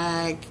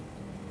soundtrack,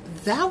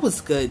 that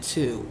was good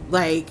too.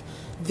 Like,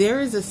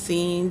 there is a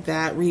scene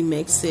that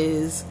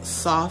remixes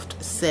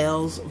Soft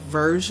Cell's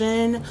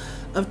version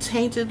of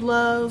Tainted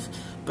Love,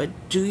 but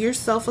do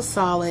yourself a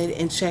solid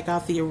and check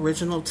out the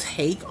original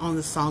take on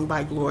the song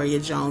by Gloria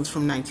Jones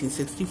from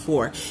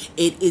 1964.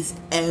 It is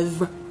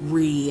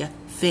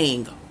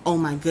everything. Oh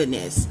my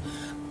goodness.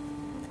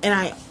 And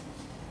I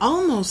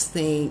almost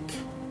think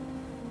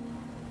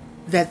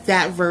that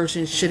that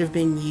version should have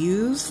been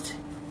used,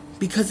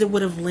 because it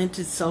would have lent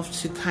itself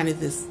to kind of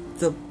this,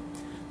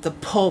 the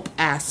pulp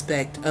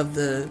aspect of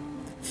the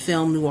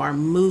film noir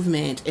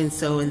movement. And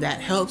so, and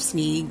that helps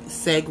me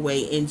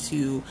segue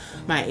into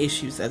my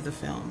issues of the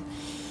film.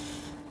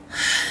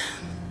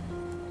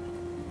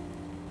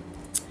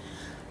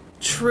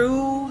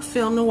 True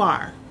film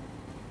noir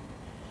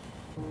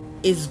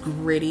is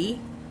gritty,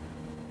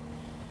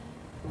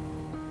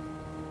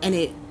 and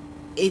it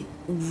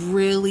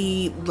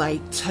really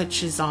like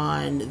touches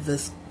on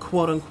this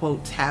quote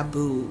unquote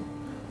taboo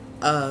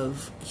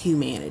of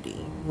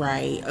humanity,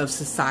 right? Of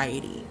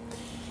society.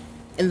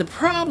 And the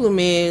problem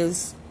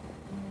is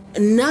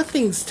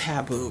nothing's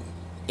taboo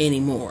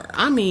anymore.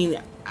 I mean,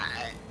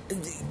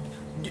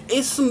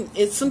 it's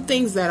some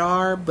things that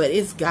are, but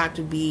it's got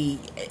to be,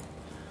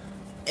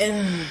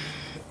 I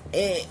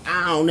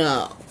don't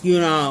know, you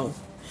know.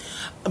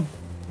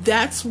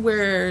 That's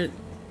where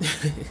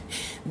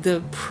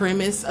the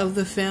premise of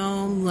the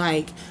film,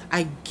 like,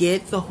 I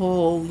get the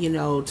whole, you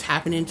know,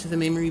 tapping into the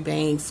memory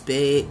banks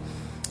bit,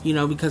 you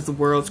know, because the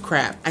world's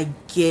crap. I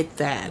get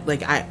that.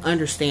 Like, I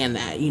understand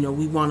that. You know,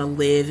 we want to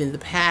live in the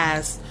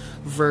past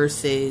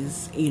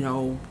versus, you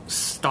know,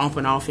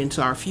 stomping off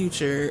into our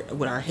future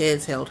with our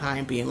heads held high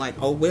and being like,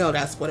 oh, well,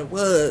 that's what it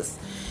was.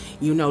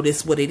 You know,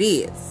 this what it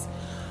is.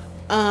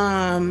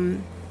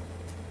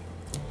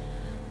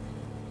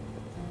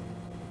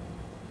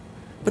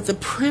 But the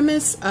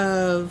premise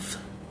of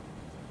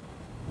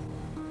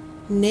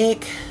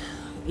Nick,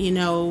 you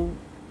know,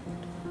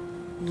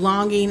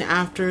 longing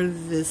after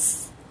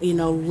this, you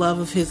know, love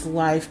of his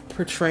life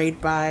portrayed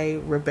by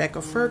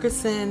Rebecca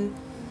Ferguson,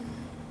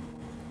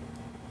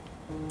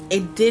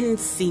 it didn't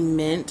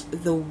cement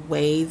the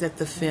way that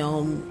the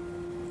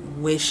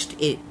film wished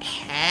it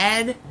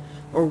had,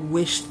 or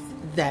wished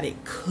that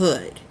it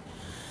could.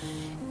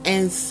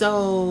 And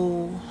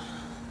so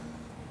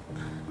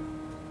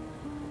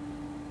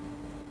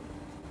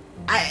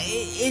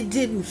it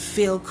didn't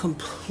feel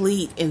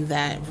complete in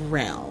that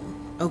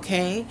realm,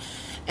 okay?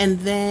 And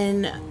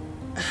then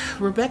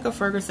Rebecca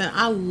Ferguson,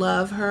 I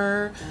love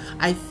her.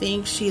 I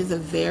think she is a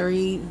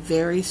very,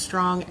 very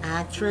strong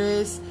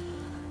actress.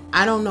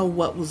 I don't know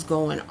what was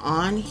going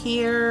on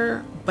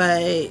here,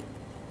 but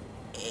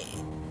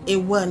it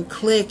wasn't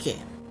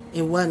clicking.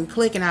 It wasn't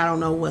clicking. I don't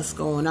know what's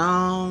going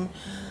on.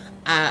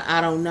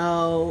 I don't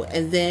know.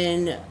 And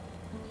then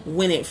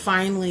when it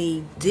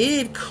finally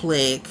did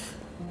click,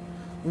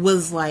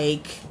 was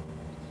like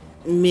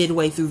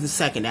midway through the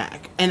second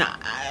act. And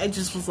I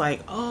just was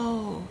like,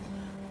 oh,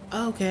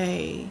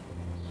 okay.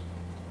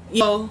 You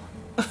know,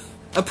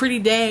 a pretty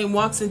dame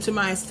walks into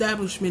my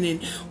establishment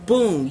and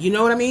boom, you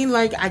know what I mean?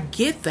 Like, I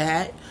get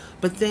that,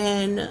 but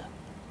then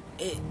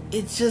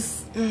it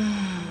just...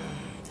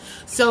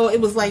 So it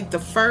was like the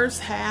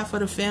first half of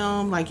the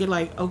film, like, you're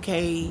like,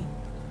 okay,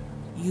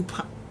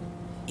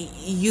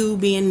 you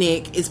being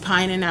Nick is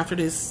pining after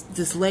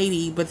this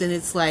lady, but then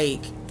it's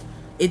like,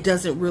 it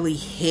doesn't really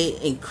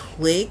hit and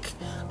click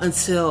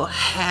until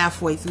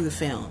halfway through the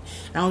film.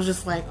 And I was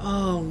just like,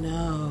 oh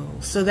no.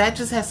 So that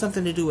just has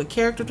something to do with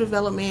character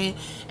development,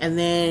 and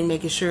then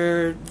making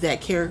sure that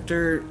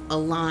character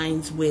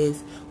aligns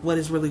with what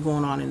is really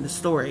going on in the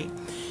story.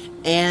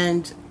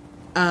 And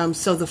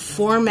so the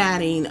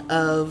formatting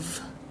of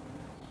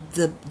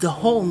the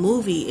whole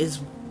movie is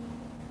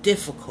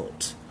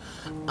difficult.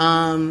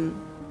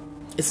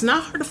 It's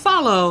not hard to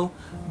follow,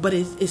 but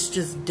it's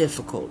just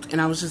difficult. And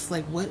I was just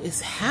like, what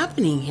is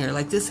happening here?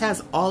 Like, this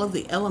has all of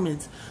the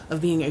elements of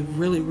being a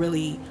really,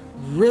 really,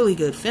 really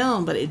good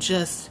film, but it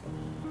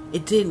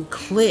didn't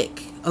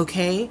click,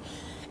 okay?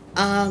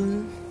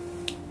 Yeah,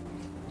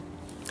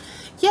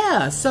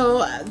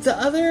 so the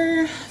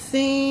other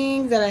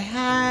thing that I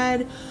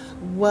had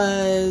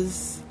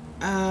was,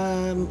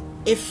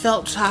 it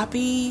felt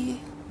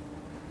choppy.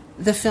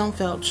 The film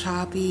felt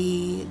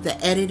choppy. The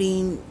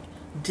editing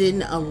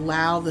didn't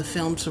allow the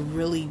film to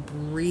really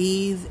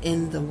breathe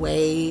in the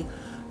way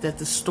that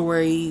the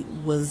story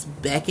was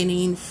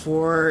beckoning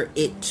for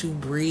it to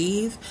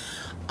breathe.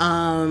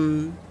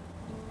 I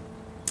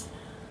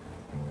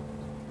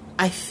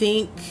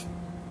think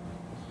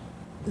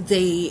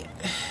they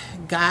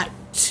got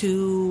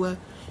too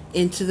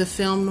into the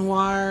film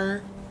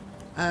noir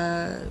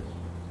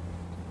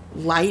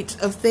light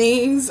of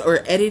things, or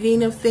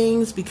editing of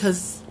things,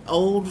 because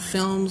old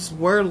films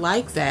were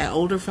like that.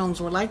 Older films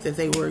were like that.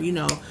 They were, you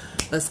know,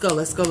 let's go,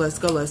 let's go, let's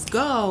go, let's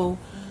go.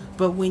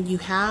 But when you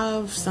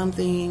have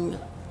something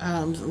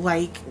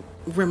like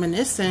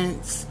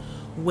Reminiscence,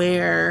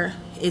 where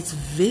it's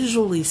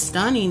visually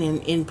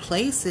stunning in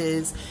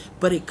places,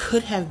 but it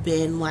could have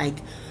been like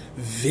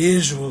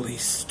visually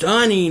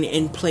stunning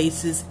in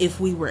places if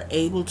we were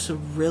able to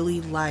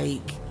really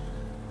like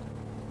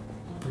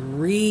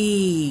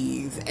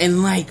breathe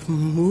and like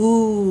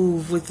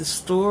move with the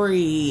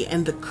story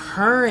and the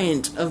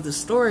current of the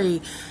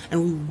story,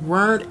 and we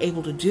weren't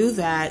able to do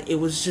that. It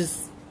was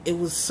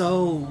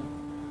so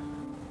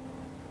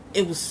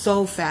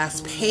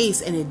fast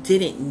paced, and it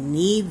didn't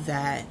need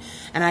that.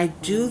 And I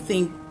do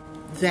think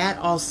that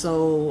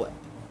also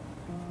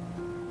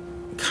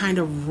kind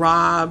of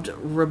robbed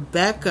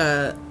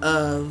Rebecca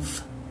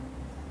of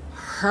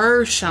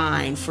her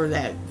shine for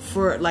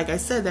like I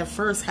said, that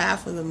first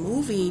half of the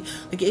movie.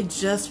 Like, it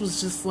just was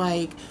just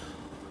like,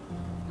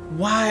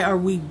 why are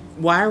we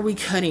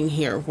cutting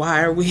here?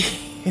 Why are we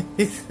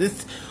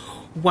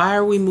why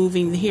are we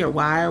moving here?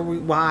 Why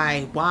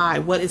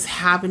what is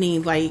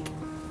happening? Like,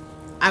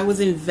 I was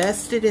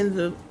invested in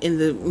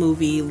the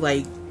movie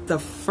like the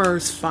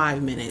first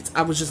 5 minutes.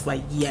 I was just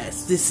like,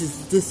 yes, this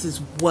is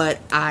what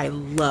I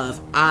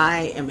love.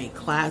 I am a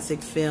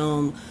classic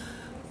film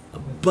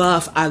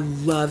buff. I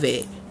love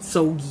it.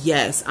 So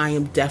yes, I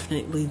am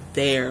definitely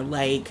there.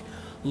 Like,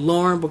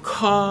 Lauren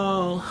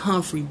Bacall,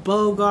 Humphrey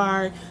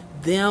Bogart,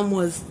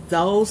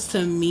 those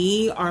to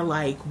me are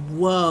like,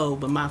 whoa.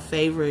 But my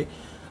favorite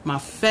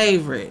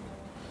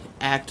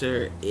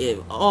actor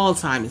of all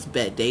time is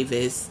Bette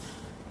Davis.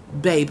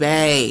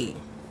 Baby,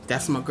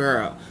 that's my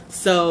girl.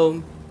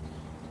 So,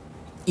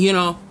 you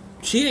know,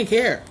 she didn't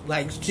care.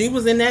 Like, she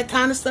was in that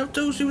kind of stuff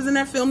too. She was in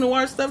that film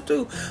noir stuff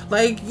too.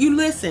 Like, you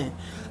listen.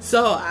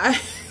 So I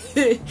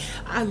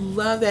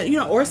love that. You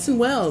know, Orson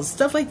Welles,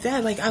 stuff like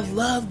that. Like, I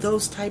love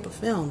those type of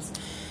films.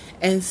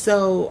 And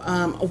so,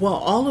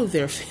 all of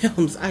their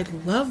films, I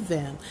love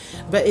them.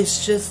 But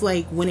it's just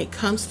like, when it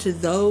comes to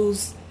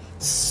those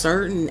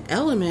certain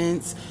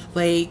elements,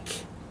 like,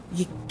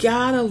 you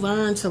gotta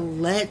learn to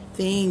let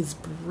things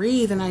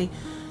breathe. And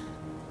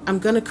I'm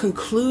gonna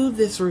conclude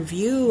this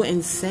review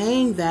in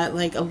saying that,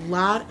 like, a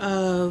lot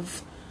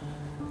of,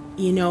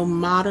 you know,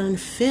 modern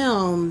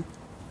film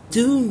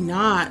do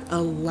not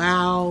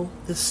allow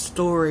the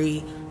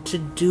story to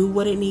do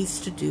what it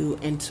needs to do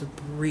and to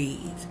breathe.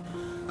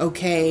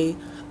 Okay?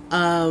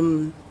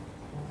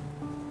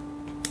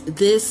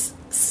 This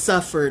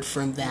suffered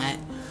from that.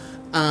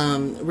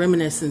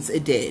 Reminiscence,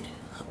 it did.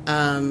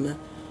 And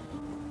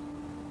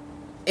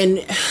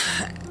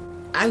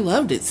I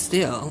loved it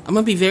still. I'm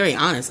gonna be very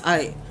honest.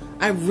 I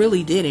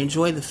really did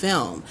enjoy the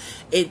film.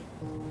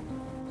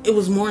 It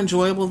was more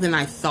enjoyable than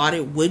I thought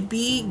it would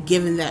be,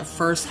 given that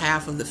first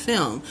half of the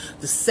film.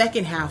 The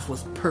second half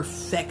was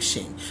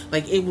perfection.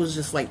 Like, it was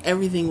just like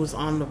everything was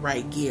on the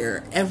right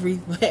gear. Every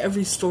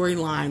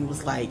storyline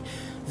was like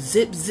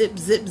zip, zip,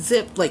 zip,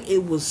 zip. Like,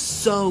 it was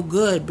so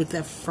good. But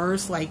that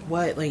first, like,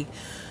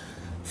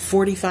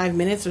 45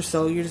 minutes or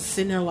so, you're just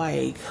sitting there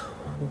like,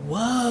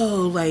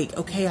 whoa, like,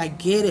 okay, I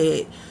get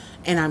it,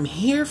 and I'm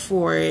here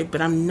for it,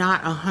 but I'm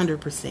not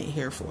 100%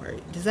 here for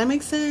it. Does that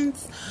make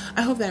sense?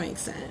 I hope that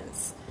makes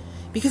sense,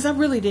 because I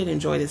really did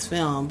enjoy this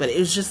film. But it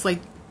was just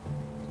like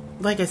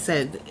I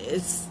said,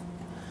 it's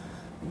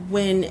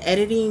when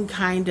editing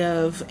kind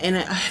of, and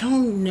I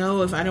don't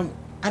know if I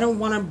don't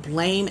want to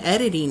blame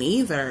editing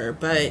either,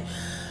 but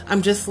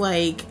I'm just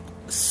like,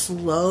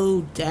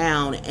 slow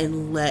down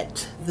and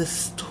let the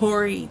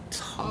story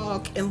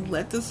talk and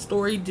let the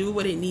story do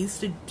what it needs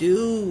to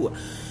do.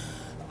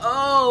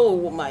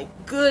 Oh my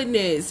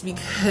goodness,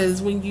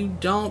 because when you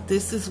don't,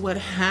 this is what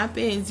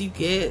happens. You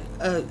get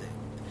a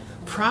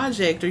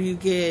project, or you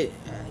get,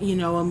 you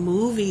know, a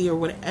movie or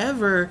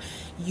whatever,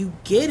 you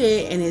get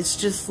it and it's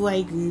just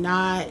like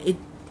not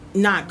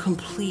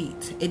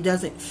complete. It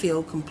doesn't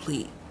feel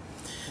complete.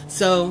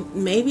 So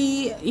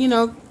maybe, you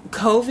know,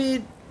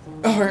 COVID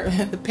or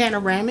the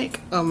panoramic,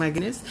 oh my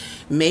goodness,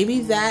 maybe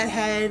that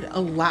had a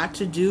lot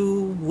to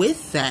do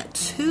with that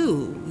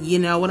too. You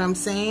know what I'm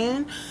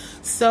saying?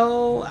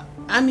 So,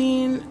 I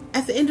mean,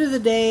 at the end of the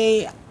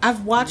day,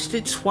 I've watched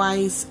it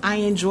twice. I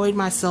enjoyed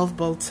myself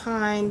both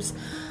times.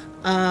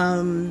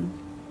 I'm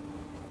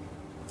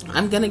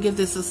gonna give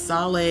this a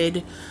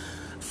solid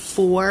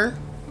 4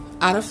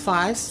 out of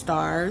 5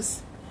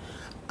 stars.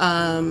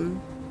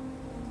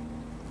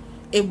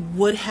 It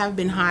would have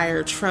been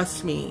higher,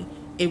 trust me.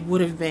 It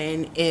would have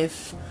been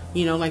if,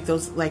 you know, like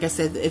I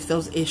said, if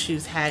those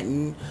issues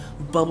hadn't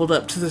bubbled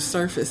up to the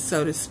surface,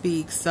 so to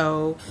speak.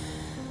 So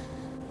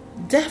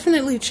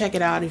definitely check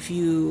it out if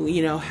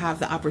you know, have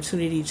the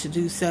opportunity to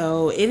do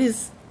so. It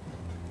is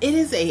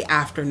a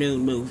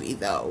afternoon movie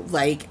though.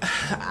 Like,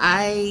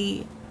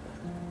 I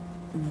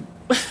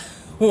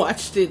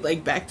watched it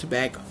like back to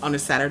back on a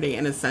Saturday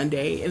and a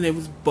Sunday, and it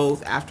was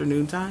both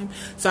afternoon time.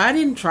 So I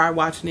didn't try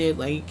watching it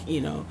like,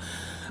 you know,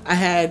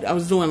 I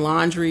was doing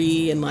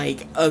laundry and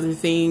like other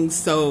things.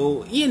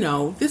 So, you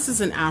know, this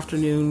is an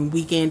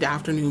weekend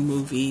afternoon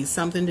movie,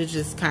 something to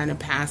just kind of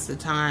pass the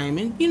time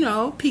and, you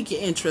know, pique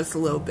your interest a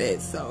little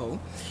bit. So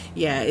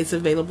yeah, it's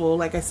available,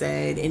 like I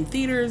said, in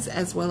theaters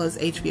as well as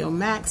HBO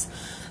Max,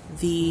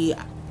 the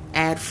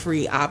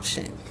ad-free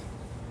option.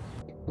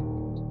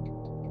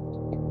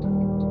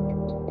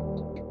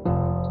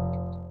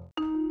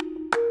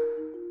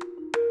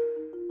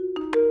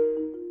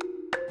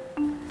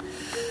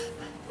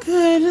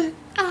 Good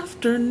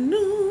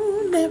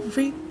afternoon,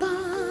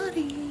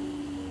 everybody.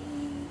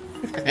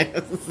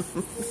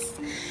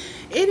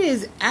 It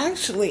is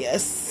actually a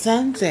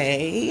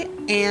Sunday,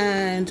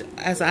 and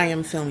as I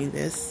am filming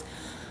this,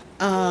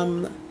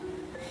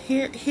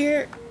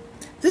 here,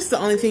 this is the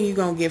only thing you're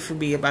gonna get from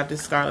me about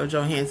this Scarlett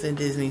Johansson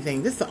Disney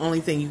thing. This is the only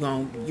thing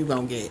you're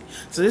gonna get.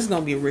 So this is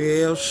gonna be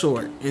real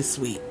short and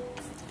sweet.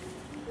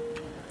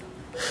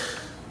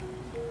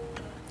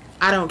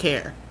 I don't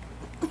care.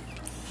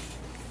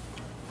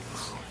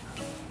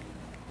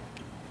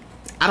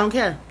 I don't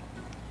care.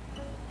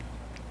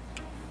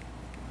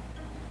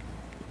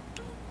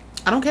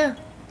 I don't care.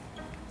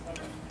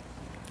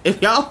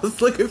 If y'all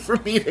was looking for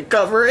me to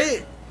cover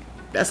it,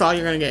 that's all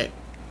you're gonna get.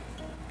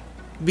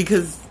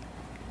 Because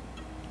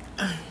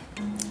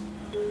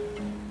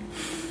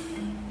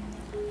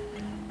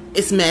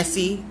it's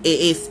messy.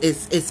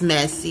 It's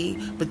messy.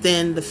 But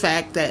then the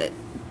fact that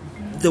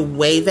the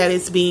way that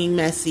it's being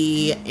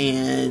messy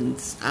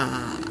and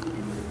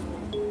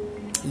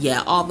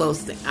yeah, all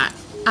those things.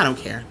 I don't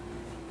care.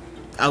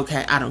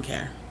 Okay, I don't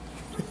care.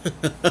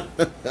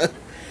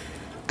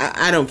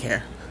 I don't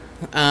care.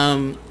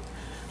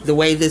 The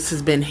way this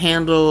has been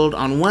handled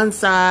on one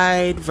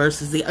side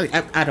versus the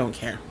other, I don't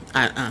care.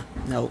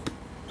 Nope.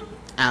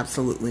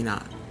 Absolutely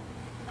not.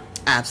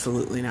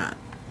 Absolutely not.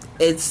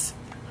 There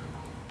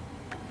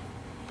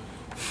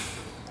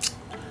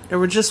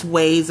were just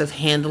ways of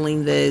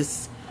handling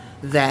this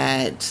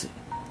that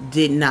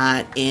did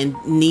not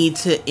need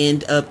to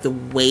end up the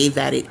way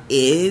that it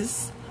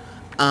is.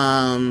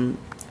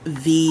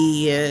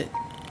 The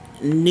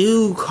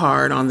new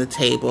card on the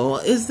table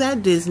is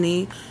that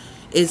Disney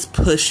is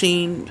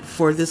pushing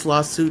for this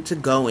lawsuit to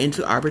go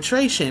into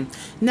arbitration.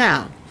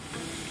 Now,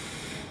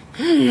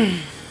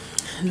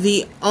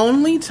 the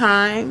only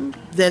time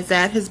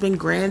that has been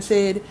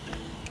granted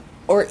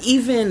or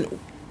even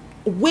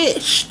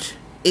wished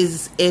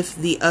is if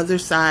the other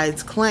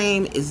side's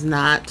claim is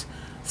not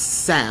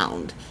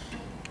sound.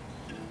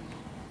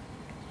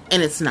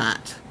 And it's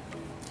not.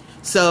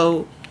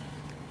 So,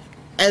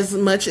 as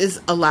much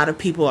as a lot of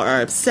people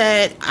are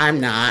upset, I'm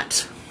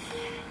not.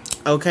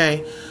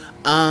 Okay?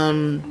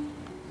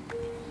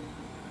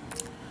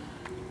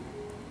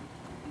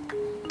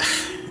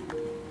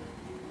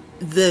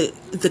 The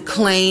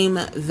claim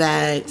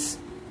that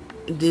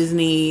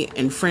Disney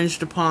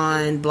infringed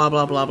upon, blah,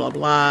 blah, blah, blah,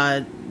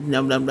 blah,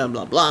 blah, blah, blah,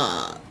 blah,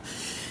 blah.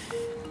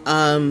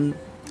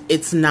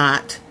 It's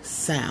not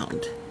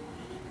sound.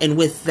 And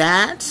with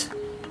that,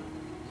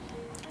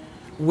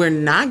 we're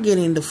not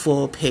getting the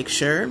full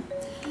picture.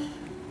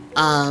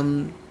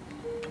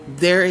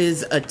 There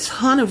is a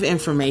ton of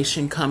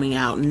information coming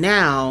out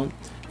now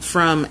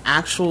from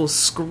actual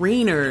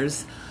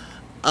screeners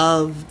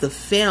of the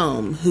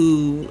film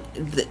who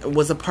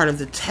was a part of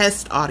the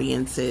test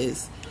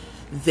audiences.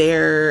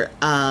 The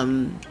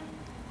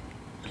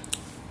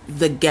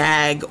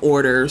gag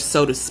order,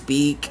 so to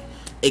speak,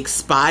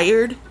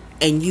 expired,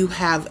 and you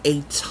have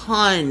a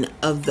ton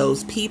of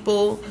those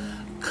people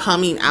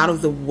coming out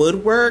of the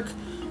woodwork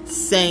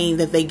saying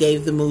that they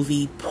gave the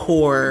movie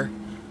poor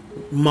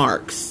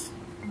marks.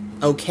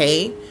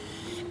 Okay?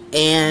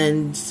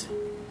 And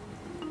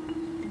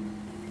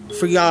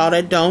for y'all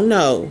that don't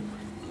know,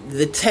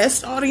 the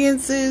test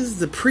audiences,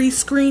 the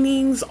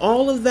pre-screenings,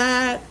 all of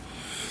that,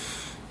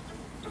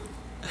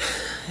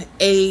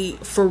 a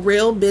for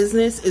real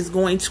business is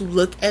going to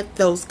look at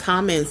those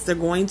comments. They're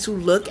going to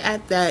look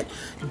at that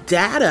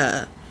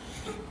data.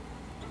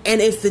 And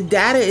if the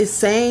data is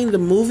saying the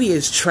movie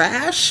is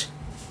trash,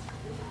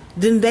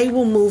 then they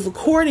will move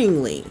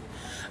accordingly.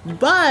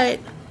 But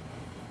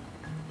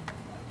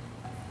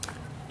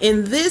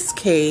in this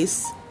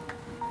case,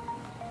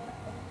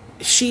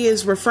 she being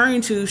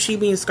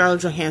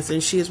Scarlett Johansson,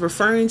 she is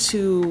referring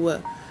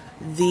to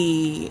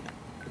the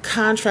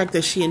contract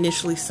that she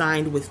initially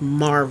signed with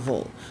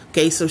Marvel.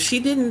 Okay, so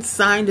she didn't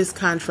sign this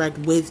contract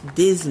with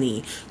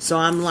Disney. So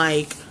I'm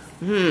like,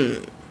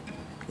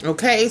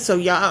 okay, so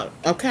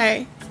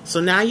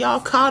now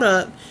y'all caught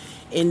up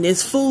in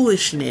this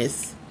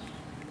foolishness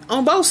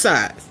on both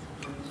sides.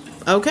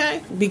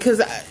 Okay?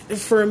 Because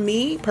for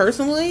me,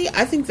 personally,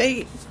 I think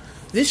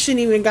this shouldn't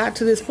even got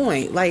to this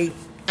point. Like,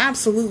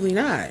 absolutely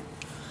not.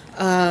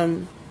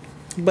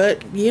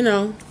 But,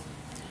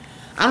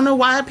 I don't know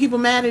why people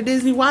mad at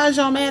Disney. Why is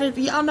y'all mad at...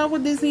 Y'all know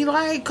what Disney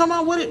like? Come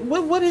on,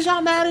 what is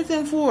y'all mad at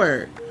them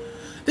for?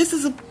 This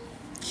is a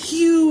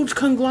huge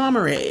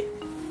conglomerate.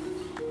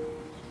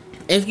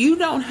 If you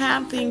don't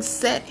have things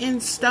set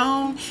in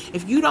stone,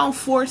 if you don't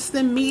force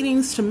them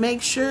meetings to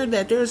make sure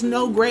that there's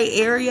no gray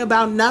area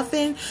about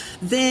nothing,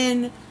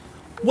 then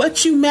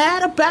what you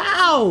mad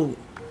about?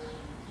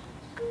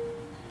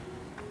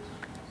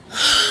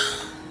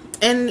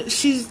 And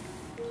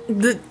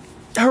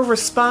her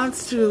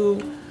response to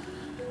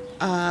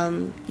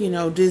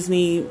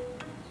Disney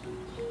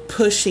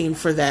pushing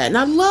for that. And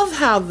I love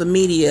how the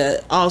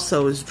media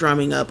also is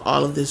drumming up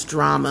all of this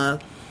drama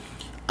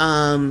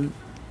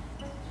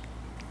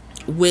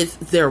with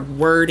their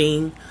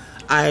wording.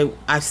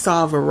 I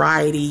saw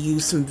Variety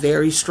use some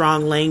very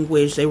strong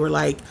language. They were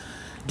like,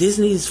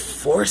 Disney's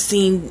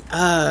forcing,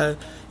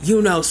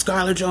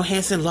 Scarlett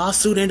Johansson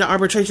lawsuit into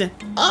arbitration.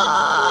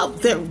 Oh,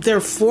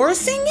 they're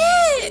forcing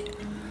it?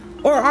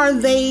 Or are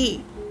they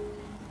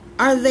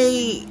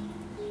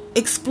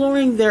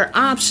exploring their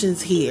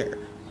options here?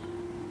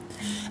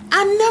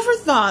 I never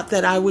thought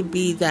that I would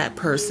be that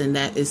person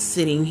that is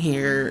sitting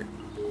here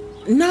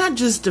not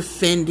just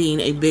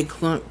defending a big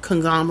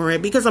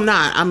conglomerate, because I'm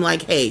not. I'm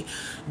like, hey,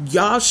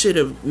 y'all should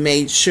have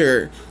made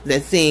sure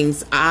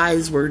that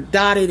I's were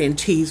dotted and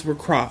T's were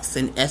crossed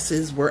and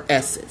S's were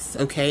S's,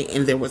 okay?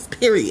 And there was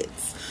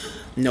periods,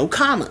 no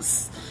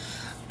commas.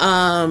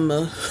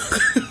 Okay?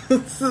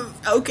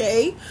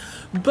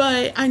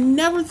 But I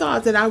never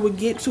thought that I would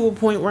get to a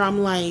point where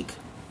I'm like,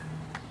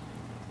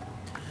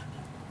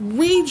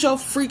 read your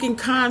freaking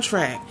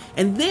contract.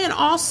 And then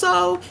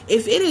also,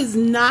 if it is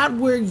not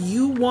where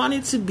you want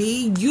it to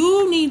be,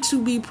 you need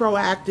to be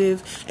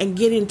proactive and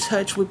get in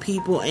touch with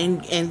people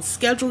and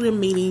schedule their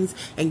meetings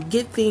and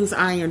get things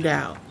ironed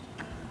out.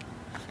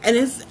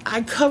 And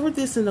I covered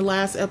this in the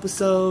last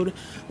episode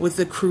with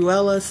the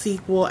Cruella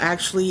sequel,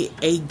 actually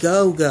a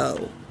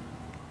go-go,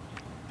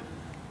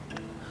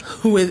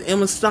 with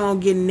Emma Stone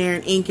getting there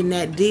and inking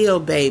that deal,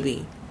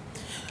 baby.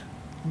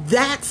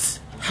 That's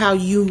how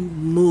you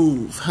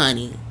move,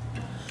 honey.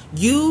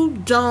 You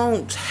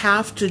don't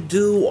have to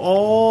do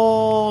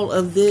all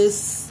of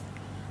this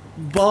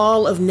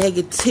ball of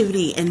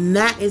negativity. And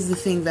that is the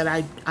thing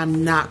that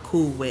I'm not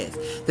cool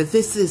with. That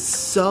this is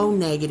so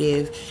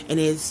negative, and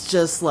it's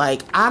just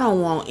like, I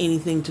don't want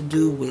anything to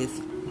do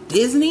with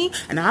Disney,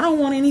 and I don't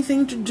want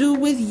anything to do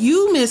with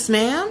you, Miss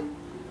Ma'am.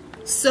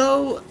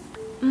 So,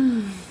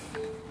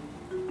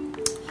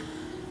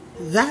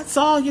 that's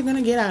all you're going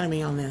to get out of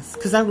me on this.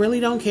 Because I really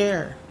don't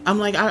care. I'm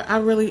like,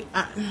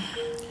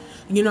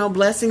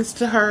 blessings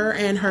to her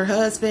and her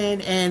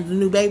husband and the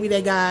new baby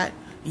they got.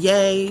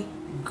 Yay.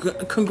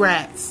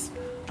 Congrats.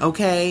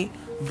 Okay.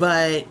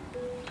 But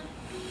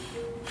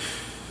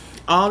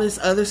all this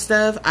other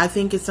stuff, I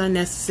think it's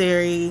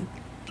unnecessary.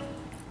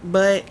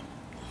 But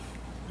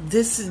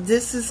this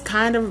has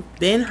kind of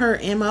been her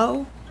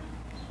MO.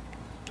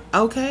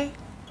 Okay.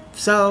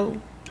 So,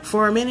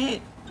 for a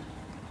minute.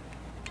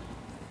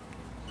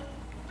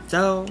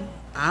 So,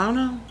 I don't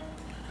know.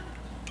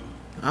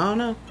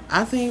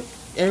 I think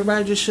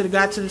everybody just should have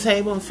got to the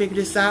table and figured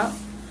this out.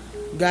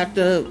 Got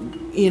the,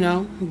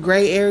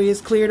 gray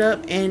areas cleared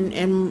up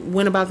and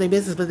went about their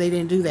business, but they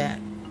didn't do that.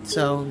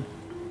 So,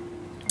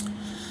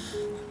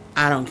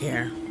 I don't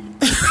care.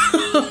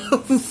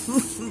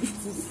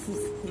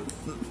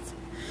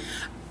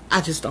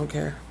 I just don't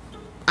care.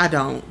 I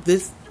don't.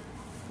 This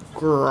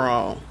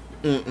girl.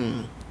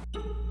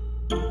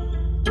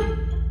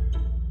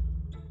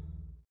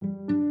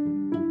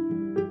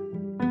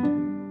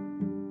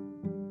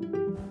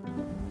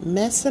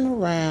 Messing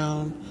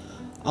around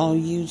on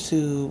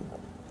YouTube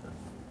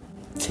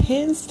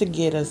tends to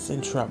get us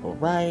in trouble,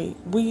 right?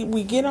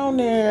 We get on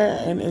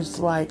there and it's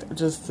like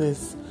just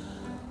this,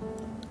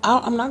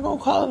 I'm not going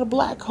to call it a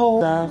black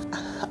hole. I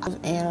love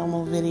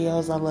animal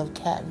videos. I love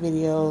cat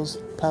videos,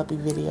 puppy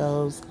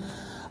videos.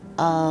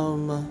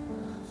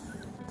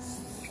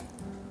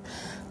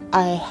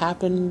 I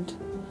happened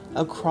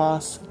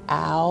across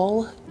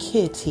Owl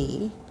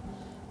Kitty.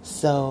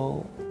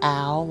 So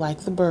owl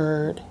like the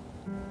bird,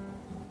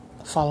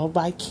 followed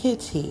by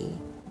Kitty,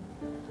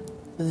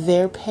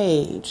 their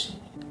page,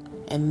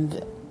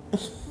 and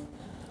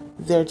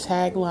their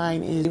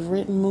tagline is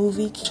favorite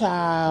movie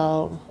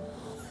child.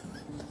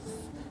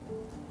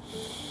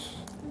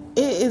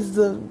 It is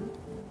the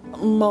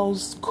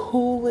most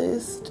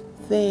coolest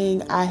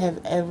thing I have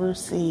ever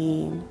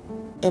seen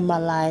in my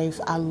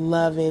life. I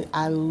love it.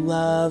 I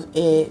love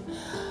it.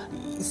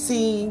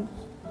 See,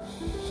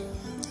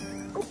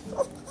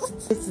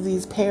 it's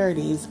these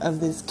parodies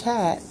of this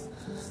cat,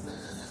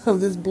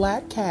 of this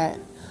black cat,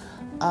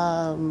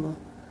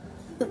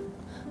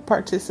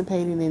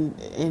 participating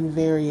in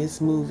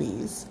various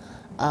movies.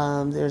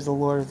 There's a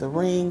Lord of the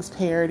Rings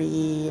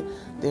parody.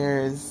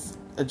 There's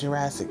a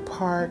Jurassic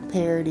Park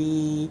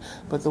parody.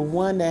 But the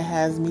one that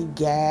has me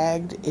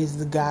gagged is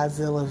the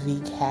Godzilla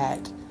v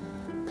Cat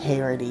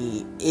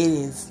parody. It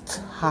is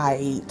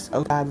tight.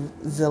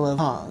 Godzilla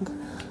Kong.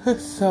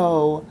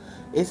 So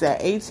it's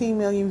at 18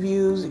 million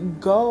views.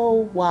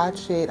 Go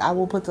watch it. I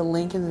will put the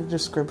link in the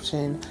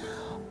description.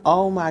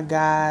 Oh my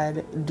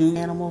God. Do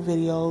animal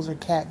videos or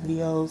cat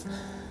videos.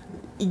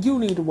 You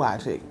need to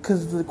watch it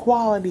because the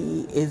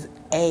quality is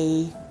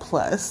A+.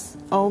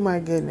 Oh my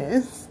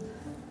goodness.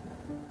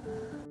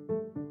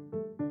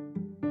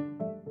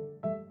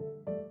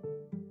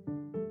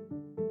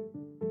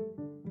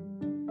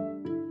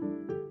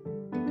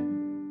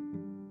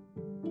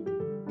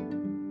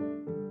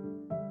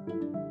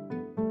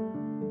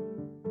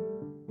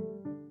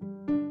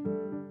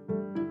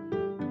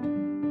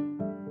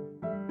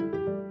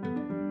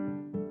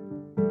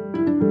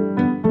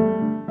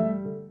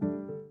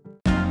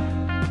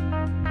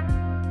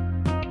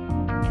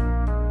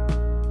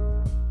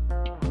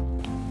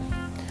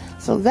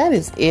 So that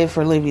is it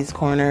for Libby's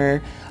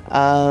Corner.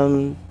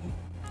 I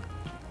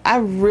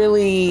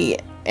really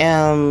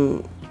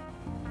am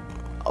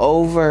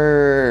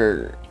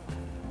over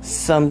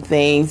some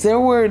things. There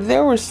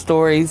were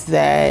stories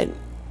that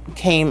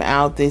came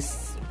out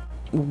this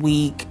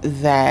week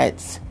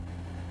that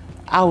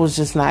I was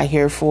just not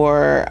here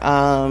for.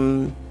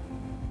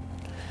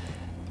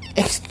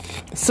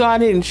 So I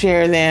didn't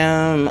share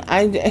them.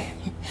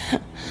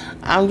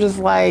 I'm just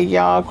like,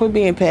 y'all quit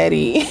being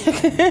petty.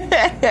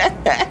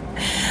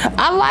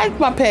 I like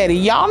my petty.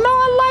 Y'all know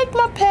I like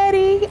my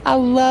petty. I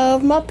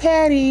love my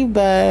petty,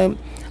 but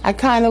I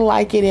kind of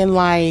like it in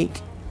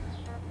like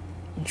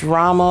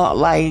drama,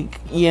 like,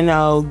 you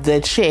know,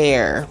 The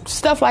Chair,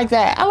 stuff like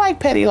that. I like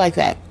petty like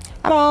that.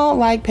 I don't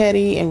like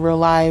petty in real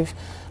life.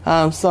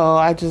 So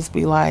I just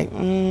be like,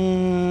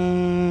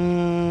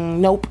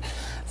 nope.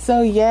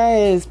 So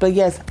yes,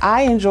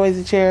 I enjoy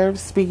The Chair.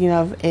 Speaking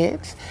of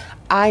it,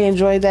 I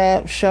enjoy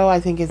that show. I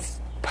think it's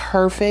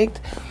perfect.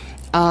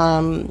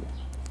 I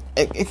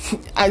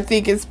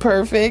think it's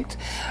perfect.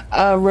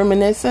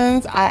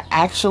 Reminiscence, I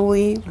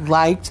actually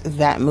liked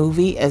that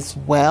movie as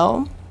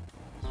well.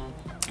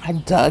 I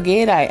dug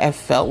it. I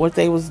felt what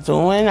they was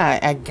doing.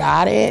 I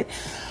got it.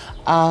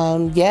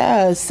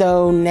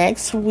 So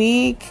next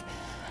week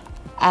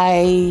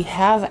I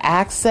have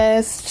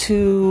access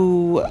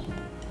to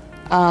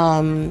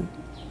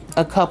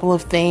a couple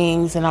of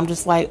things, and I'm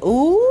just like,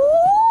 ooh.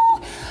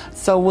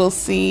 So we'll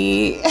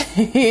see.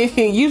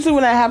 Usually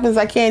when that happens,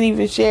 I can't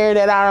even share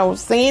that I don't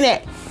seen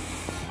it.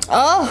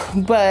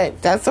 Oh, but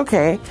that's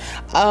okay.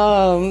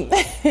 And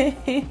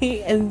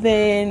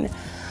then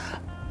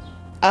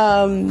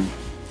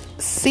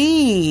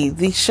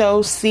the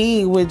show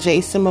C with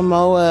Jason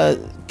Momoa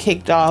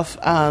kicked off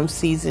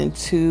season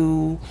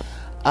 2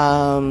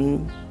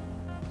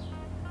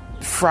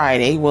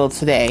 Friday,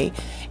 today.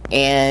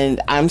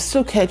 And I'm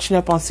still catching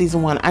up on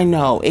season 1. I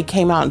know it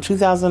came out in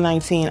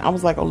 2019. I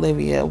was like,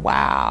 Olivia,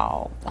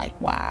 wow.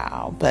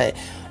 But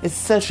it's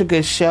such a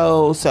good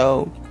show.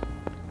 So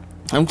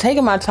I'm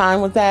taking my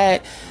time with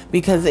that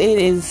because it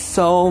is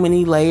so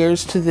many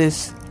layers to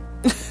this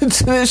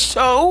to this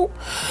show.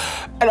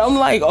 And I'm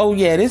like, oh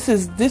yeah, this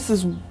is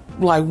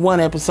like one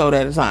episode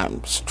at a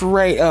time.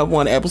 Straight up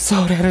one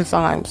episode at a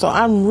time. So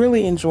I'm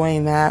really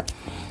enjoying that.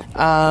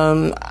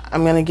 I'm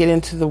gonna get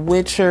into The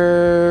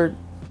Witcher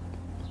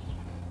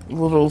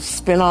little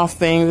spin-off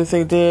thing that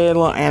they did, a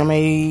little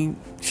anime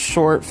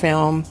short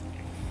film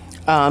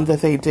that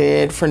they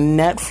did for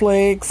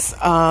Netflix,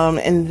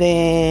 and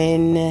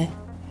then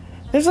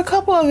there's a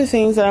couple other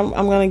things that I'm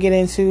going to get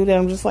into that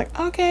I'm just like,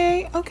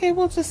 okay,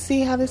 we'll just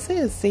see how this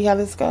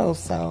goes.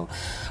 So,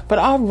 but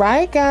all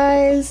right,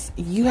 guys,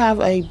 you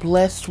have a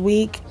blessed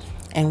week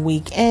and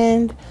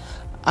weekend.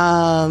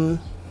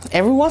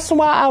 Every once in a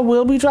while I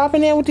will be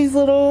dropping in with these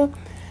little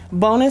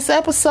bonus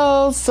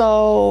episodes,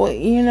 so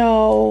you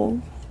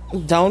know,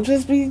 don't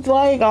just be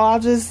like, oh, I'll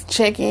just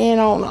check in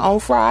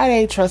on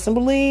Friday. Trust and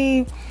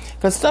believe,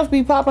 because stuff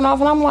be popping off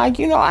and I'm like,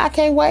 you know, I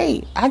can't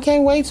wait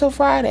till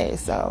Friday.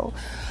 So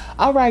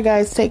all right,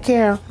 guys, take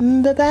care.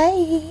 Bye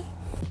bye.